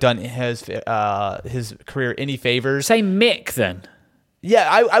would have done his career any favors. Say Mick then. Yeah,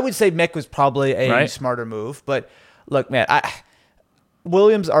 I would say Mick was probably a smarter move. But look, man,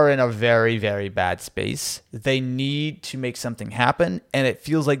 Williams are in a very, very bad space. They need to make something happen, and it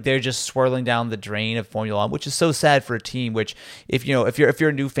feels like they're just swirling down the drain of Formula One, which is so sad for a team. Which, if you're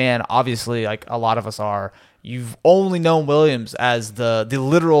a new fan, obviously, a lot of us are. You've only known Williams as the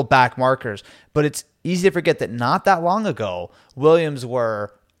literal back markers, but it's easy to forget that not that long ago, Williams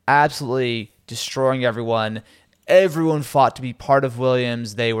were absolutely destroying everyone. Everyone fought to be part of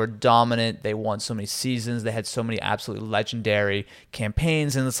Williams. They were dominant. They won so many seasons. They had so many absolutely legendary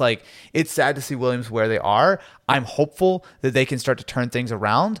campaigns. And it's sad to see Williams where they are. I'm hopeful that they can start to turn things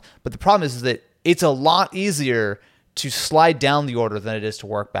around. But the problem is that it's a lot easier to slide down the order than it is to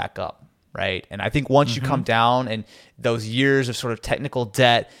work back up. Right. And I think once you come down and those years of sort of technical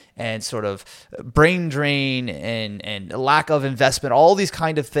debt and sort of brain drain and lack of investment, all these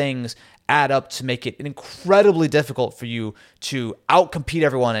kind of things add up to make it incredibly difficult for you to outcompete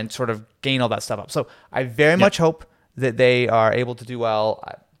everyone and sort of gain all that stuff up. So I very much hope that they are able to do well.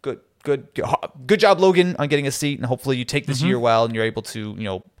 Good job, Logan, on getting a seat. And hopefully you take this year well and you're able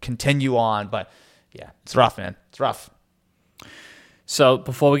to, continue on. But yeah, it's rough, man. It's rough. So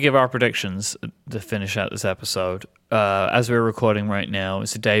before we give our predictions to finish out this episode, as we're recording right now,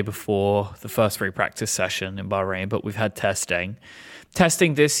 it's the day before the first free practice session in Bahrain, but we've had testing.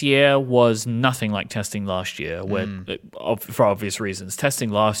 Testing this year was nothing like testing last year, for obvious reasons. Testing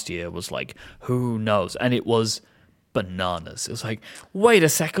last year was like, who knows? And it was bananas. It was like, wait a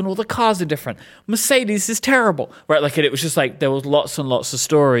second, all the cars are different. Mercedes is terrible, right? Like, it was just like there was lots and lots of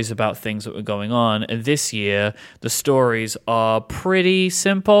stories about things that were going on. And this year, the stories are pretty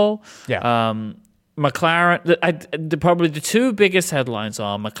simple. Yeah. McLaren, probably the two biggest headlines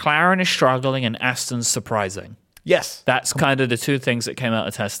are McLaren is struggling and Aston's surprising. Yes. That's kind of the two things that came out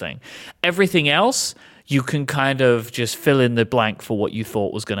of testing. Everything else, you can kind of just fill in the blank for what you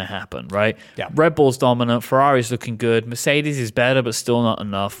thought was going to happen, right? Yeah. Red Bull's dominant. Ferrari's looking good. Mercedes is better, but still not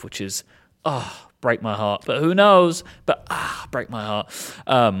enough, which is, break my heart. But who knows? But, break my heart.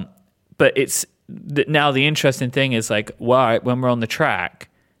 But it's now the interesting thing is like, well, when we're on the track,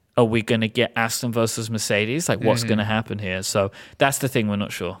 are we going to get Aston versus Mercedes? Like, what's going to happen here? So that's the thing we're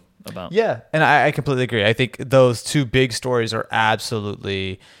not sure about. Yeah, and I completely agree. I think those two big stories are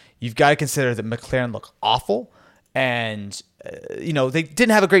absolutely... You've got to consider that McLaren look awful, and they didn't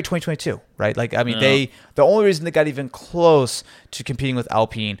have a great 2022, right? Like, I mean, the only reason they got even close to competing with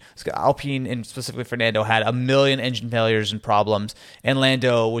Alpine, and specifically Fernando, had a million engine failures and problems, and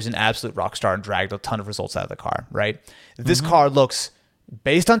Lando was an absolute rock star and dragged a ton of results out of the car, right? This car looks,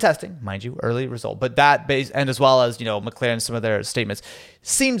 based on testing, mind you, early result, but that base, and as well as McLaren, some of their statements,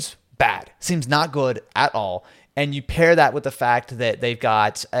 seems bad, seems not good at all. And you pair that with the fact that they've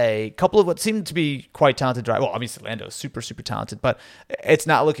got a couple of what seem to be quite talented drivers. Well, obviously Lando is super, super talented, but it's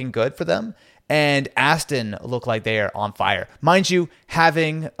not looking good for them. And Aston look like they are on fire. Mind you,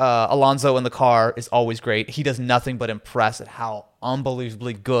 having Alonso in the car is always great. He does nothing but impress at how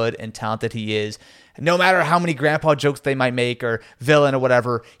unbelievably good and talented he is. No matter how many grandpa jokes they might make or villain or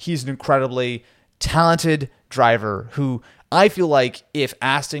whatever, he's an incredibly talented driver who... I feel like if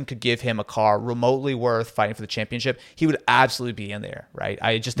Aston could give him a car remotely worth fighting for the championship, he would absolutely be in there, right?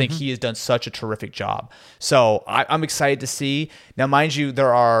 I just think he has done such a terrific job. So I'm excited to see. Now, mind you,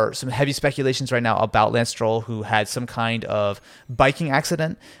 there are some heavy speculations right now about Lance Stroll, who had some kind of biking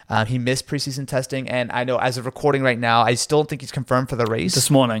accident. He missed preseason testing, and I know as of recording right now, I still don't think he's confirmed for the race.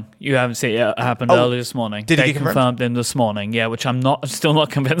 This morning. You haven't seen it. It happened early this morning. Did they get confirmed him this morning, yeah, which I'm still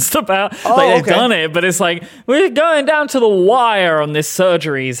not convinced about. Oh, They've done it, but it's like, we're going down to the wire on this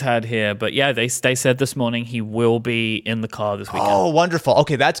surgery he's had here. But yeah, they said this morning he will be in the car this weekend. Oh, wonderful.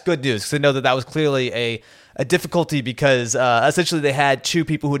 Okay, that's good news, because I know that was clearly a difficulty because essentially they had two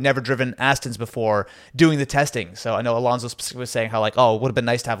people who had never driven Astons before doing the testing. So I know Alonso specifically was saying how it would have been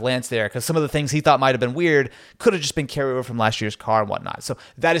nice to have Lance there because some of the things he thought might have been weird could have just been carried over from last year's car and whatnot. So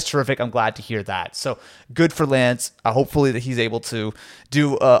that is terrific. I'm glad to hear that. So good for Lance. Hopefully that he's able to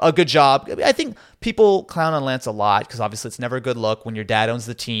do a good job. I think people clown on Lance a lot because obviously it's never a good look when your dad owns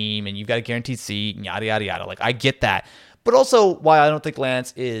the team and you've got a guaranteed seat and yada, yada, yada. Like, I get that. But also, why I don't think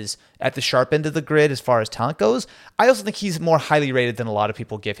Lance is at the sharp end of the grid as far as talent goes, I also think he's more highly rated than a lot of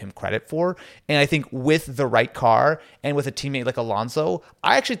people give him credit for. And I think with the right car and with a teammate like Alonso,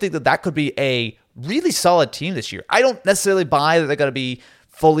 I actually think that could be a really solid team this year. I don't necessarily buy that they're going to be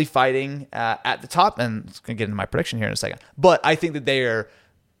fully fighting at the top, and I'm going to get into my prediction here in a second. But I think that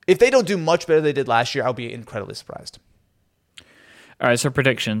if they don't do much better than they did last year, I'll be incredibly surprised. All right, so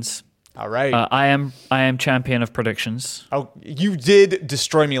predictions. All right. I am champion of predictions. Oh, you did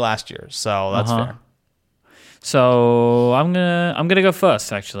destroy me last year, so that's fair. So I'm gonna go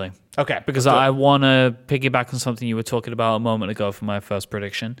first, actually. Okay. Because I want to piggyback on something you were talking about a moment ago for my first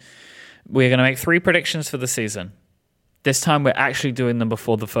prediction. We're gonna make 3 predictions for the season. This time we're actually doing them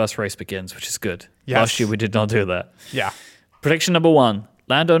before the first race begins, which is good. Yes. Last year we did not do that. Yeah. Prediction number 1: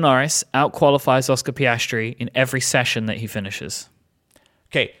 Lando Norris out-qualifies Oscar Piastri in every session that he finishes.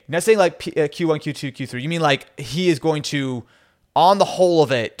 Okay, you're not saying like Q1, Q2, Q3. You mean like he is going to, on the whole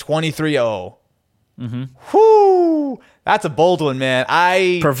of it, 23-0. Mm-hmm. Whoo! That's a bold one, man.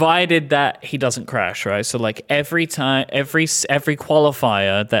 Provided that he doesn't crash, right? So like every time, every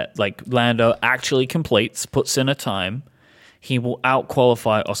qualifier that like Lando actually completes, puts in a time, he will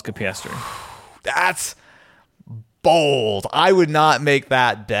out-qualify Oscar Piastri. That's bold. I would not make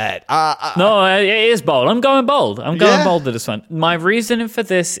that bet. No, it is bold. I'm going bold. I'm going bold to this one. My reasoning for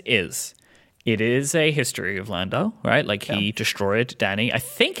this is it is a history of Lando, right? Like he destroyed Danny, I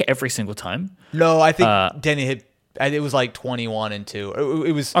think, every single time. No, I think Danny hit. It was like 21-2.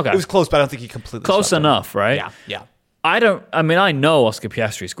 It was close, but I don't think he completely close enough, right? Yeah. I know Oscar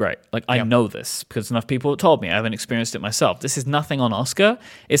Piastri is great. Like I know this because enough people have told me. I haven't experienced it myself. This is nothing on Oscar.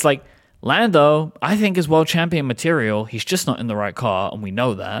 It's like Lando, I think, is world champion material. He's just not in the right car, and we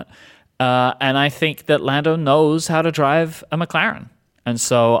know that. And I think that Lando knows how to drive a McLaren. And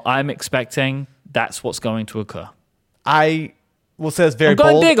so I'm expecting that's what's going to occur. I will say it's very I'm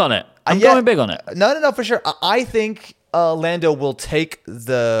going bold. big on it. I'm Yeah. going big on it. No, for sure. I think Lando will take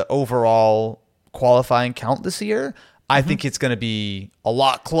the overall qualifying count this year. I think it's going to be a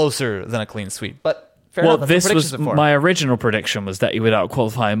lot closer than a clean sweep. But fair Well, enough. That's what this was predictions are for. my original prediction was that he would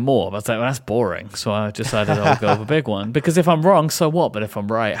out-qualify him more. But I was like, well, that's boring. So I decided I'll go with a big one. Because if I'm wrong, so what? But if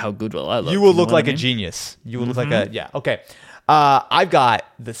I'm right, how good will I look? You will know look what like I mean? a genius. You will look like a okay. I've got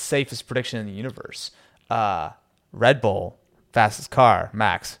the safest prediction in the universe. Red Bull fastest car,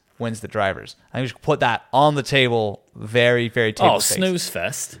 Max wins the drivers. I think we should put that on the table. Very, very table stakes. snooze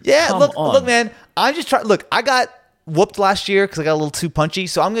fest. Yeah, Come look, on. look, man. I'm just trying. Look, I got whooped last year because I got a little too punchy.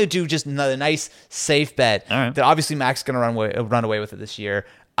 So I'm going to do just another nice, safe bet All right. that obviously Max is going to run away with it this year.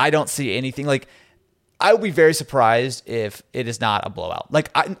 I don't see anything like. I would be very surprised if it is not a blowout.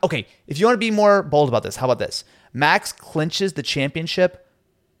 Okay, if you want to be more bold about this, how about this? Max clinches the championship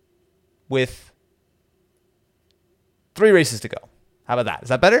with 3 races to go. How about that? Is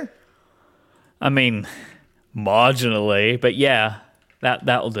that better? I mean, marginally, but yeah,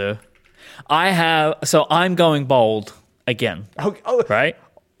 that'll do. I'm going bold again, Oh, right?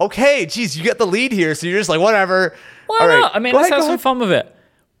 okay. Geez, you get the lead here, so you're just like, whatever. Well, All right. no, I mean, Go let's ahead, have go some ahead. fun with it.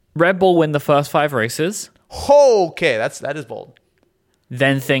 Red Bull win the first 5 races, Okay, that is bold.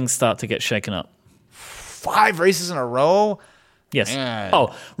 then things start to get shaken up. 5 races in a row. Yes. Man.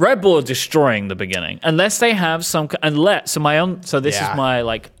 Oh, Red Bull are destroying the beginning unless they have some. So this Yeah. is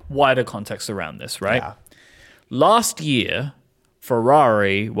my wider context around this, right? Yeah. Last year,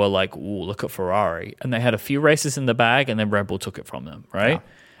 Ferrari were like, "Ooh, look at Ferrari," and they had a few races in the bag, and then Red Bull took it from them, right? Yeah.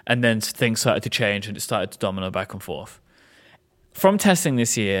 And then things started to change, and it started to domino back and forth. From testing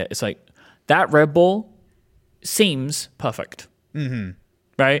this year, it's like that Red Bull seems perfect.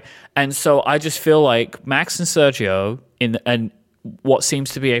 Right? And so I just feel like Max and Sergio and what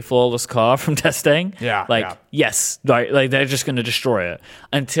seems to be a flawless car from testing. Yeah. Yes, right. Like they're just going to destroy it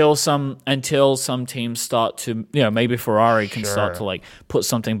until some teams start to, maybe Ferrari can start to put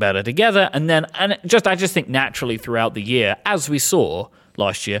something better together. I just think naturally throughout the year, as we saw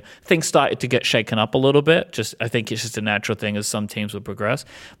last year, things started to get shaken up a little bit. I think it's just a natural thing as some teams would progress.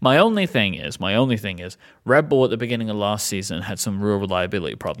 My only thing is Red Bull at the beginning of last season had some real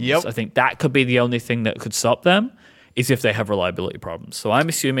reliability problems. Yep. I think that could be the only thing that could stop them is if they have reliability problems. So I'm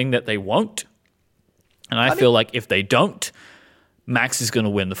assuming that they won't. And I feel like if they don't, Max is going to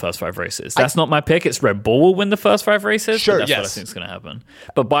win the first 5 races. That's not my pick. It's Red Bull will win the first 5 races. Sure, but that's what I yes. think is going to happen.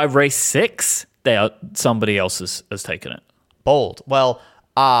 But by race 6, somebody else has taken it. Bold. Well,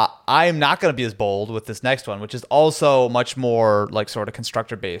 I am not going to be as bold with this next one, which is also much more sort of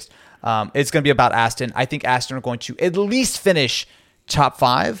constructor based. It's going to be about Aston. I think Aston are going to at least finish top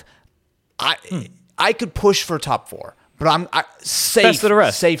 5. I could push for top 4, but I'm safe. Best of the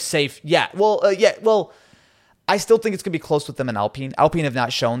rest. Safe. Yeah. Well, I still think it's going to be close with them and Alpine. Alpine have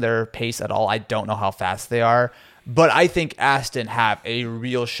not shown their pace at all. I don't know how fast they are, but I think Aston have a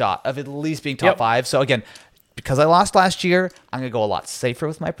real shot of at least being top Yep. 5. So again, because I lost last year, I'm going to go a lot safer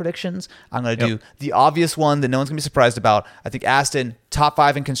with my predictions. I'm going to do the obvious one that no one's going to be surprised about. I think Aston, top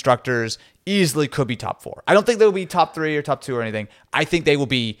 5 in constructors, easily could be top 4. I don't think they'll be top 3 or top 2 or anything. I think they will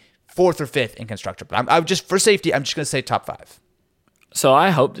be 4th or 5th in constructor. But I'm just, for safety, I'm just going to say top 5. So I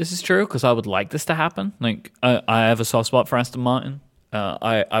hope this is true because I would like this to happen. I have a soft spot for Aston Martin.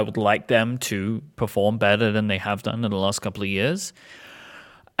 I would like them to perform better than they have done in the last couple of years.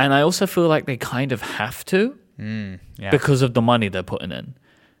 And I also feel like they kind of have to because of the money they're putting in.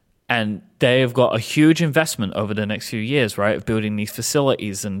 And they've got a huge investment over the next few years, right, of building these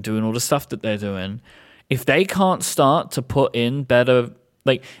facilities and doing all the stuff that they're doing. If they can't start to put in better,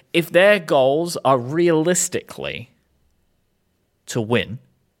 if their goals are realistically to win,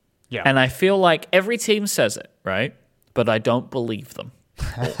 and I feel like every team says it, right, but I don't believe them.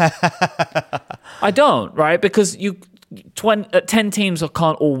 I don't, right, because 10 teams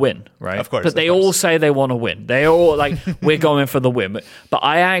can't all win, right? Of course. But they all say they want to win. They all we're going for the win. But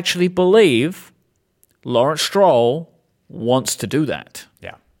I actually believe Lawrence Stroll wants to do that.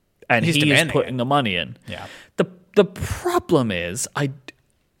 Yeah. And He's he is demanding putting it. the money in. Yeah. The problem is I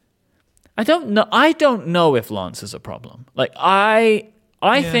don't know if Lance is a problem. I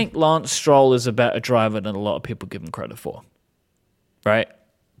think Lance Stroll is a better driver than a lot of people give him credit for. Right?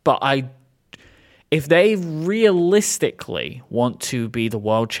 But if they realistically want to be the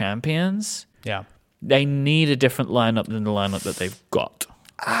world champions, Yeah. they need a different lineup than the lineup that they've got.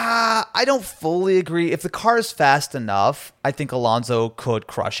 I I don't fully agree. If the car is fast enough, I think Alonso could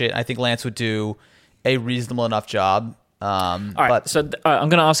crush it. I think Lance would do a reasonable enough job. All right, but so I'm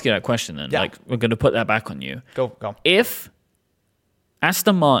going to ask you that question then. Yeah. Like, we're going to put that back on you. go. If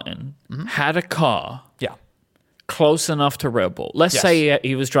Aston Martin had a car Yeah. close enough to Red Bull, let's Yes. say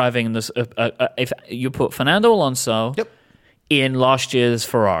he was driving this. If you put Fernando Alonso Yep. in last year's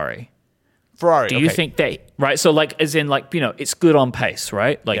Ferrari, Ferrari. do you think right? So like, as in like, it's good on pace,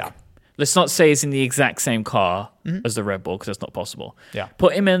 right? Like, Yeah. let's not say he's in the exact same car as the Red Bull because that's not possible. Yeah.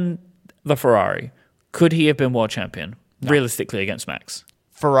 Put him in the Ferrari. Could he have been world champion realistically against Max?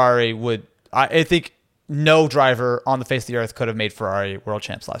 Ferrari would? I think no driver on the face of the earth could have made Ferrari world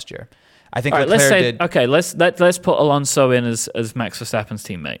champs last year. I think All right, Leclerc let's say did. okay. Let's put Alonso in as Max Verstappen's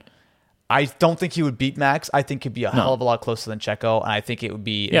teammate. I don't think he would beat Max. I think he'd be a hell of a lot closer than Checo, and I think it would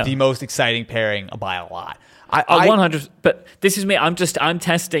be Yeah. the most exciting pairing by a lot. I 100. But this is me. I'm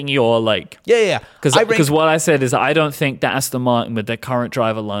testing your like. Yeah. Because what I said is I don't think that Aston Martin with their current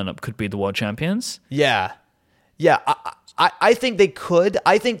driver lineup could be the world champions. Yeah. I think they could.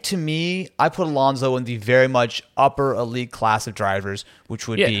 I think, to me, I put Alonso in the very much upper elite class of drivers, which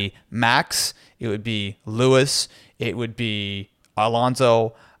would be Max, it would be Lewis, it would be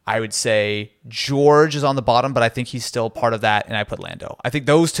Alonso. I would say George is on the bottom, but I think he's still part of that, and I put Lando. I think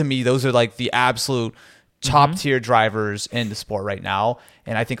those are like the absolute top tier drivers in the sport right now.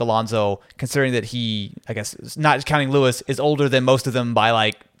 And I think Alonso, considering that he, I guess, not counting Lewis, is older than most of them by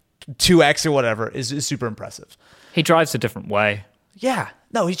like 2x or whatever, is super impressive. He drives a different way. Yeah.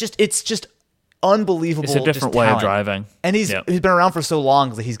 No, it's just unbelievable. It's a different just way of talent. driving. And he's been around for so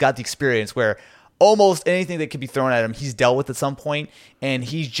long that he's got the experience where almost anything that could be thrown at him, he's dealt with at some point, and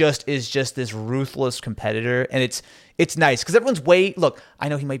he is just this ruthless competitor. And it's nice because look, I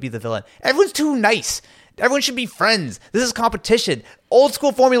know he might be the villain. Everyone's too nice. Everyone should be friends. This is competition. Old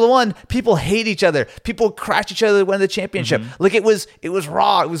school Formula One, people hate each other. People crash each other to win the championship. Like it was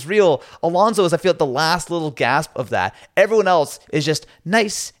raw. It was real. Alonso is, I feel, the last little gasp of that. Everyone else is just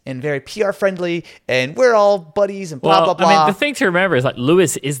nice and very PR friendly, and we're all buddies and blah, blah, blah. I mean, the thing to remember is like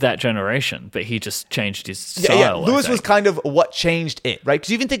Lewis is that generation, but he just changed his style. Yeah. Lewis was kind of what changed it, right? Because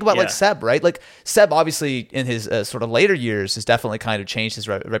you even think about like Seb, right? Like Seb, obviously, in his sort of later years, has definitely kind of changed his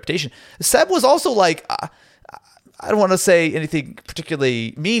reputation. Seb was also like, I don't want to say anything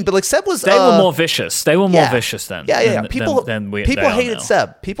particularly mean, but like Seb was. They were more vicious. They were more vicious then. Yeah. People hated now.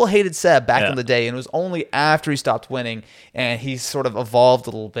 Seb. People hated Seb back in the day, and it was only after he stopped winning and he sort of evolved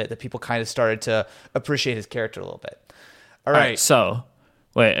a little bit that people kind of started to appreciate his character a little bit. All right. So,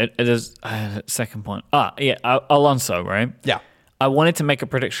 wait, it is second point. Alonso, right? Yeah. I wanted to make a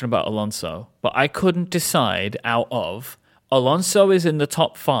prediction about Alonso, but I couldn't decide out of Alonso is in the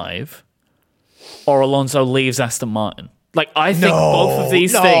top 5 or Alonso leaves Aston Martin. Like, I think both of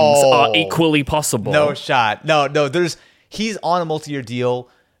these things are equally possible. No shot. No. He's on a multi-year deal.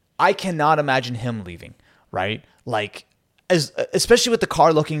 I cannot imagine him leaving, right? Like, especially with the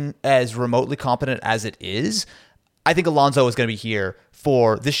car looking as remotely competent as it is, I think Alonso is going to be here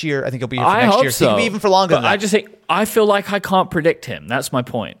for this year. I think he'll be here for next year. So. He could be even for longer than that. I just think, I feel like I can't predict him. That's my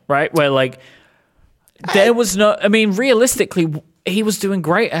point, right? Where, like, there was no... I mean, realistically, he was doing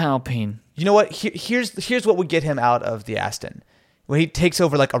great at Alpine. You know what? Here's what would get him out of the Aston. When he takes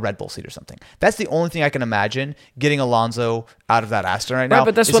over like a Red Bull seat or something. That's the only thing I can imagine getting Alonso out of that Aston right now. Right,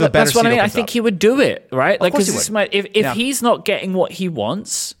 but that's what I mean. I think he would do it, right? Like, because if he's not getting what he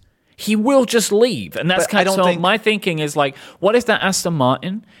wants, he will just leave. And that's my thinking is like, what if that Aston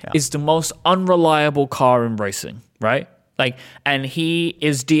Martin is the most unreliable car in racing, right? Like, and he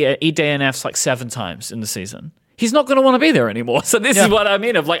DNFs like 7 times in the season. He's not going to want to be there anymore. So this is what I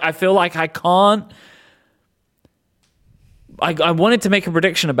mean of like, I feel like I can't. I wanted to make a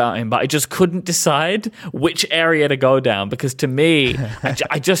prediction about him, but I just couldn't decide which area to go down because to me,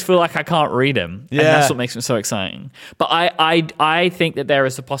 I just feel like I can't read him. Yeah. And that's what makes him so exciting. But I think that there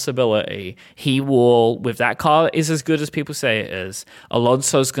is a possibility he will, with that car is as good as people say it is,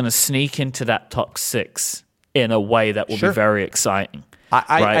 Alonso's going to sneak into that top 6 in a way that will be very exciting.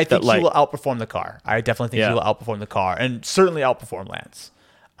 I think he will outperform the car. I definitely think he will outperform the car and certainly outperform Lance.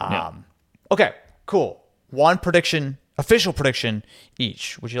 Okay, cool. One prediction, official prediction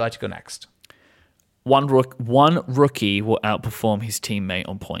each. Would you like to go next? One rookie will outperform his teammate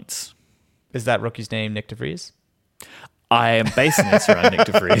on points. Is that rookie's name Nick DeVries? I am basing this around Nick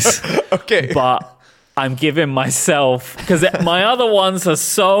DeVries. Okay. But I'm giving myself, because my other ones are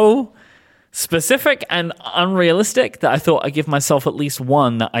so specific and unrealistic that I thought I'd give myself at least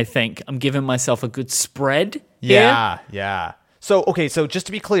one that I think I'm giving myself a good spread. Yeah. So just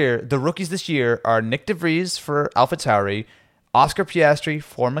to be clear, the rookies this year are Nick DeVries for AlphaTauri, Oscar Piastri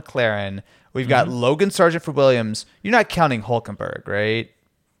for McLaren. We've got Logan Sargent for Williams. You're not counting Hulkenberg, right?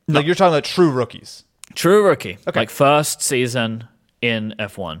 No. Like you're talking about true rookies. True rookie. Okay. Like first season in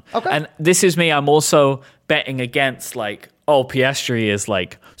F1. Okay. And this is me. I'm also betting against like, oh, Piastri is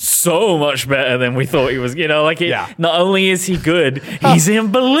like so much better than we thought he was. You know, like not only is he good, he's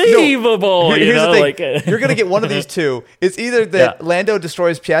unbelievable. Here's you know, the thing. like You're going to get one of these two. It's either that Lando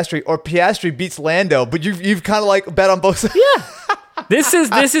destroys Piastri or Piastri beats Lando, but you've kind of like bet on both sides. Yeah. This is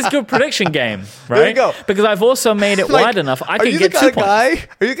good prediction game, right? There you go. Because I've also made it Like, wide enough. I are can you get the 2 kind of points. guy?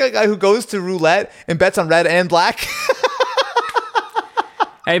 Are you the kind of guy who goes to roulette and bets on red and black?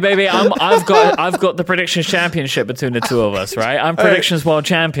 Hey baby, I've got the predictions championship between the two of us, right? I'm predictions world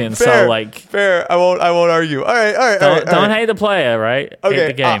champion, Fair, so like fair. I won't argue. All right. don't hate the player, right? Okay, Hate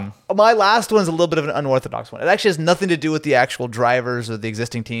the game. My last one's a little bit of an unorthodox one. It actually has nothing to do with the actual drivers or the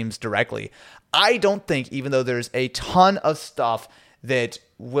existing teams directly. I don't think, even though there's a ton of stuff that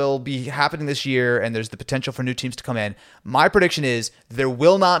will be happening this year and there's the potential for new teams to come in, my prediction is there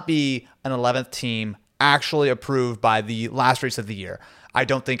will not be an 11th team actually approved by the last race of the year. I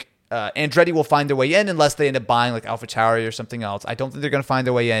don't think Andretti will find their way in unless they end up buying like AlphaTauri or something else. I don't think they're going to find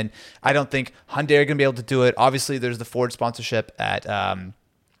their way in. I don't think Hyundai are going to be able to do it. Obviously, there's the Ford sponsorship at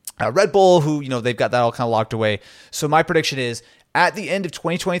Red Bull, who, they've got that all kind of locked away. So my prediction is at the end of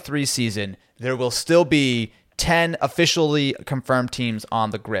 2023 season, there will still be 10 officially confirmed teams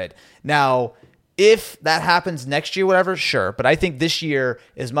on the grid. Now, if that happens next year, whatever, sure. But I think this year,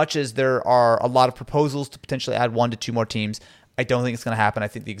 as much as there are a lot of proposals to potentially add 1 to 2 more teams, I don't think it's going to happen. I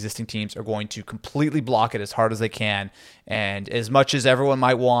think the existing teams are going to completely block it as hard as they can. And as much as everyone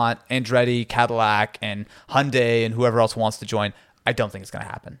might want Andretti, Cadillac, and Hyundai, and whoever else wants to join, I don't think it's going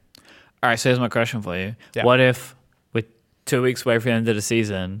to happen. All right, so here's my question for you. Yeah. What if we're 2 weeks away from the end of the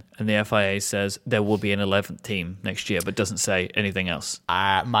season and the FIA says there will be an 11th team next year but doesn't say anything else?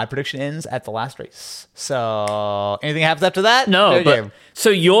 My prediction ends at the last race. So anything happens after that? No, fair but game. so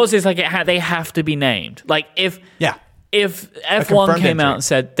yours is like they have to be named. Like if F1 confirmed came entry. out and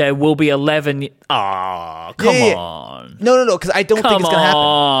said there will be 11... Oh, come on. No, because I don't think Come it's going to happen.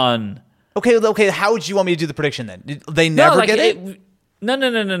 on. Okay, how would you want me to do the prediction then? Did they never get it?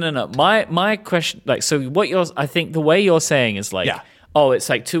 No. My question, like, so I think the way you're saying is like, oh, it's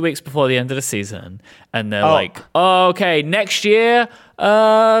like 2 weeks before the end of the season, and they're like, oh, okay, next year,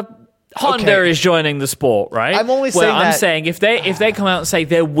 Honda is joining the sport, right? I'm only saying I'm that- saying if they come out and say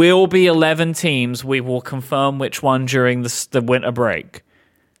there will be 11 teams, we will confirm which one during the winter break.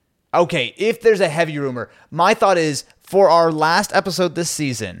 Okay, if there's a heavy rumor, my thought is for our last episode this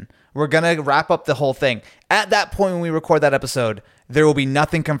season, we're going to wrap up the whole thing. At that point when we record that episode, there will be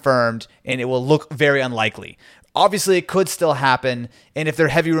nothing confirmed and it will look very unlikely. Obviously, it could still happen, and if there are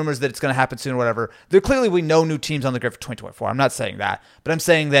heavy rumors that it's going to happen soon or whatever, there clearly will be no new teams on the grid for 2024. I'm not saying that, but I'm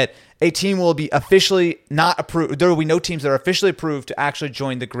saying that a team will be officially not approved. There will be no teams that are officially approved to actually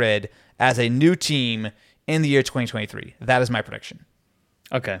join the grid as a new team in the year 2023. That is my prediction.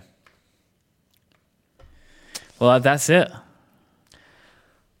 Okay. Well, that's it.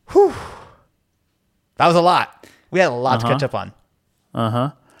 Whew. That was a lot. We had a lot to catch up on.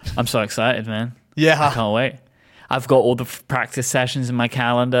 I'm so excited, man. Yeah. I can't wait. I've got all the practice sessions in my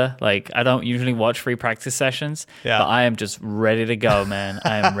calendar. Like, I don't usually watch free practice sessions, but I am just ready to go, man.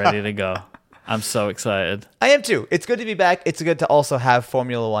 I am ready to go. I'm so excited. I am too. It's good to be back. It's good to also have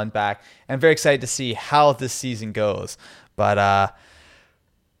Formula One back. I'm very excited to see how this season goes. But,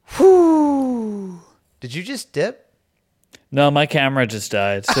 whew. Did you just dip? No, my camera just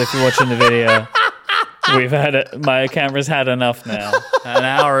died. So if you're watching the video, my camera's had enough now. An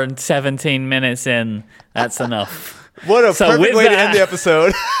hour and 17 minutes in, that's enough. What a perfect way to end the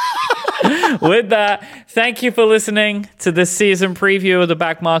episode. With that, thank you for listening to this season preview of the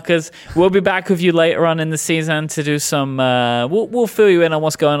Backmarkers. We'll be back with you later on in the season to do some... we'll fill you in on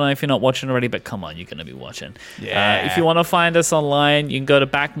what's going on if you're not watching already, but come on, you're going to be watching. Yeah. If you want to find us online, you can go to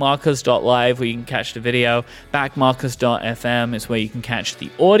backmarkers.live where you can catch the video. Backmarkers.fm is where you can catch the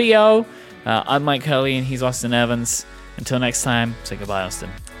audio. I'm Mike Hurley and he's Austin Evans. Until next time, say goodbye, Austin.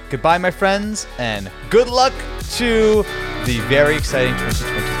 Goodbye, my friends, and good luck to the very exciting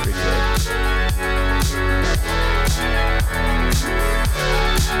 2023.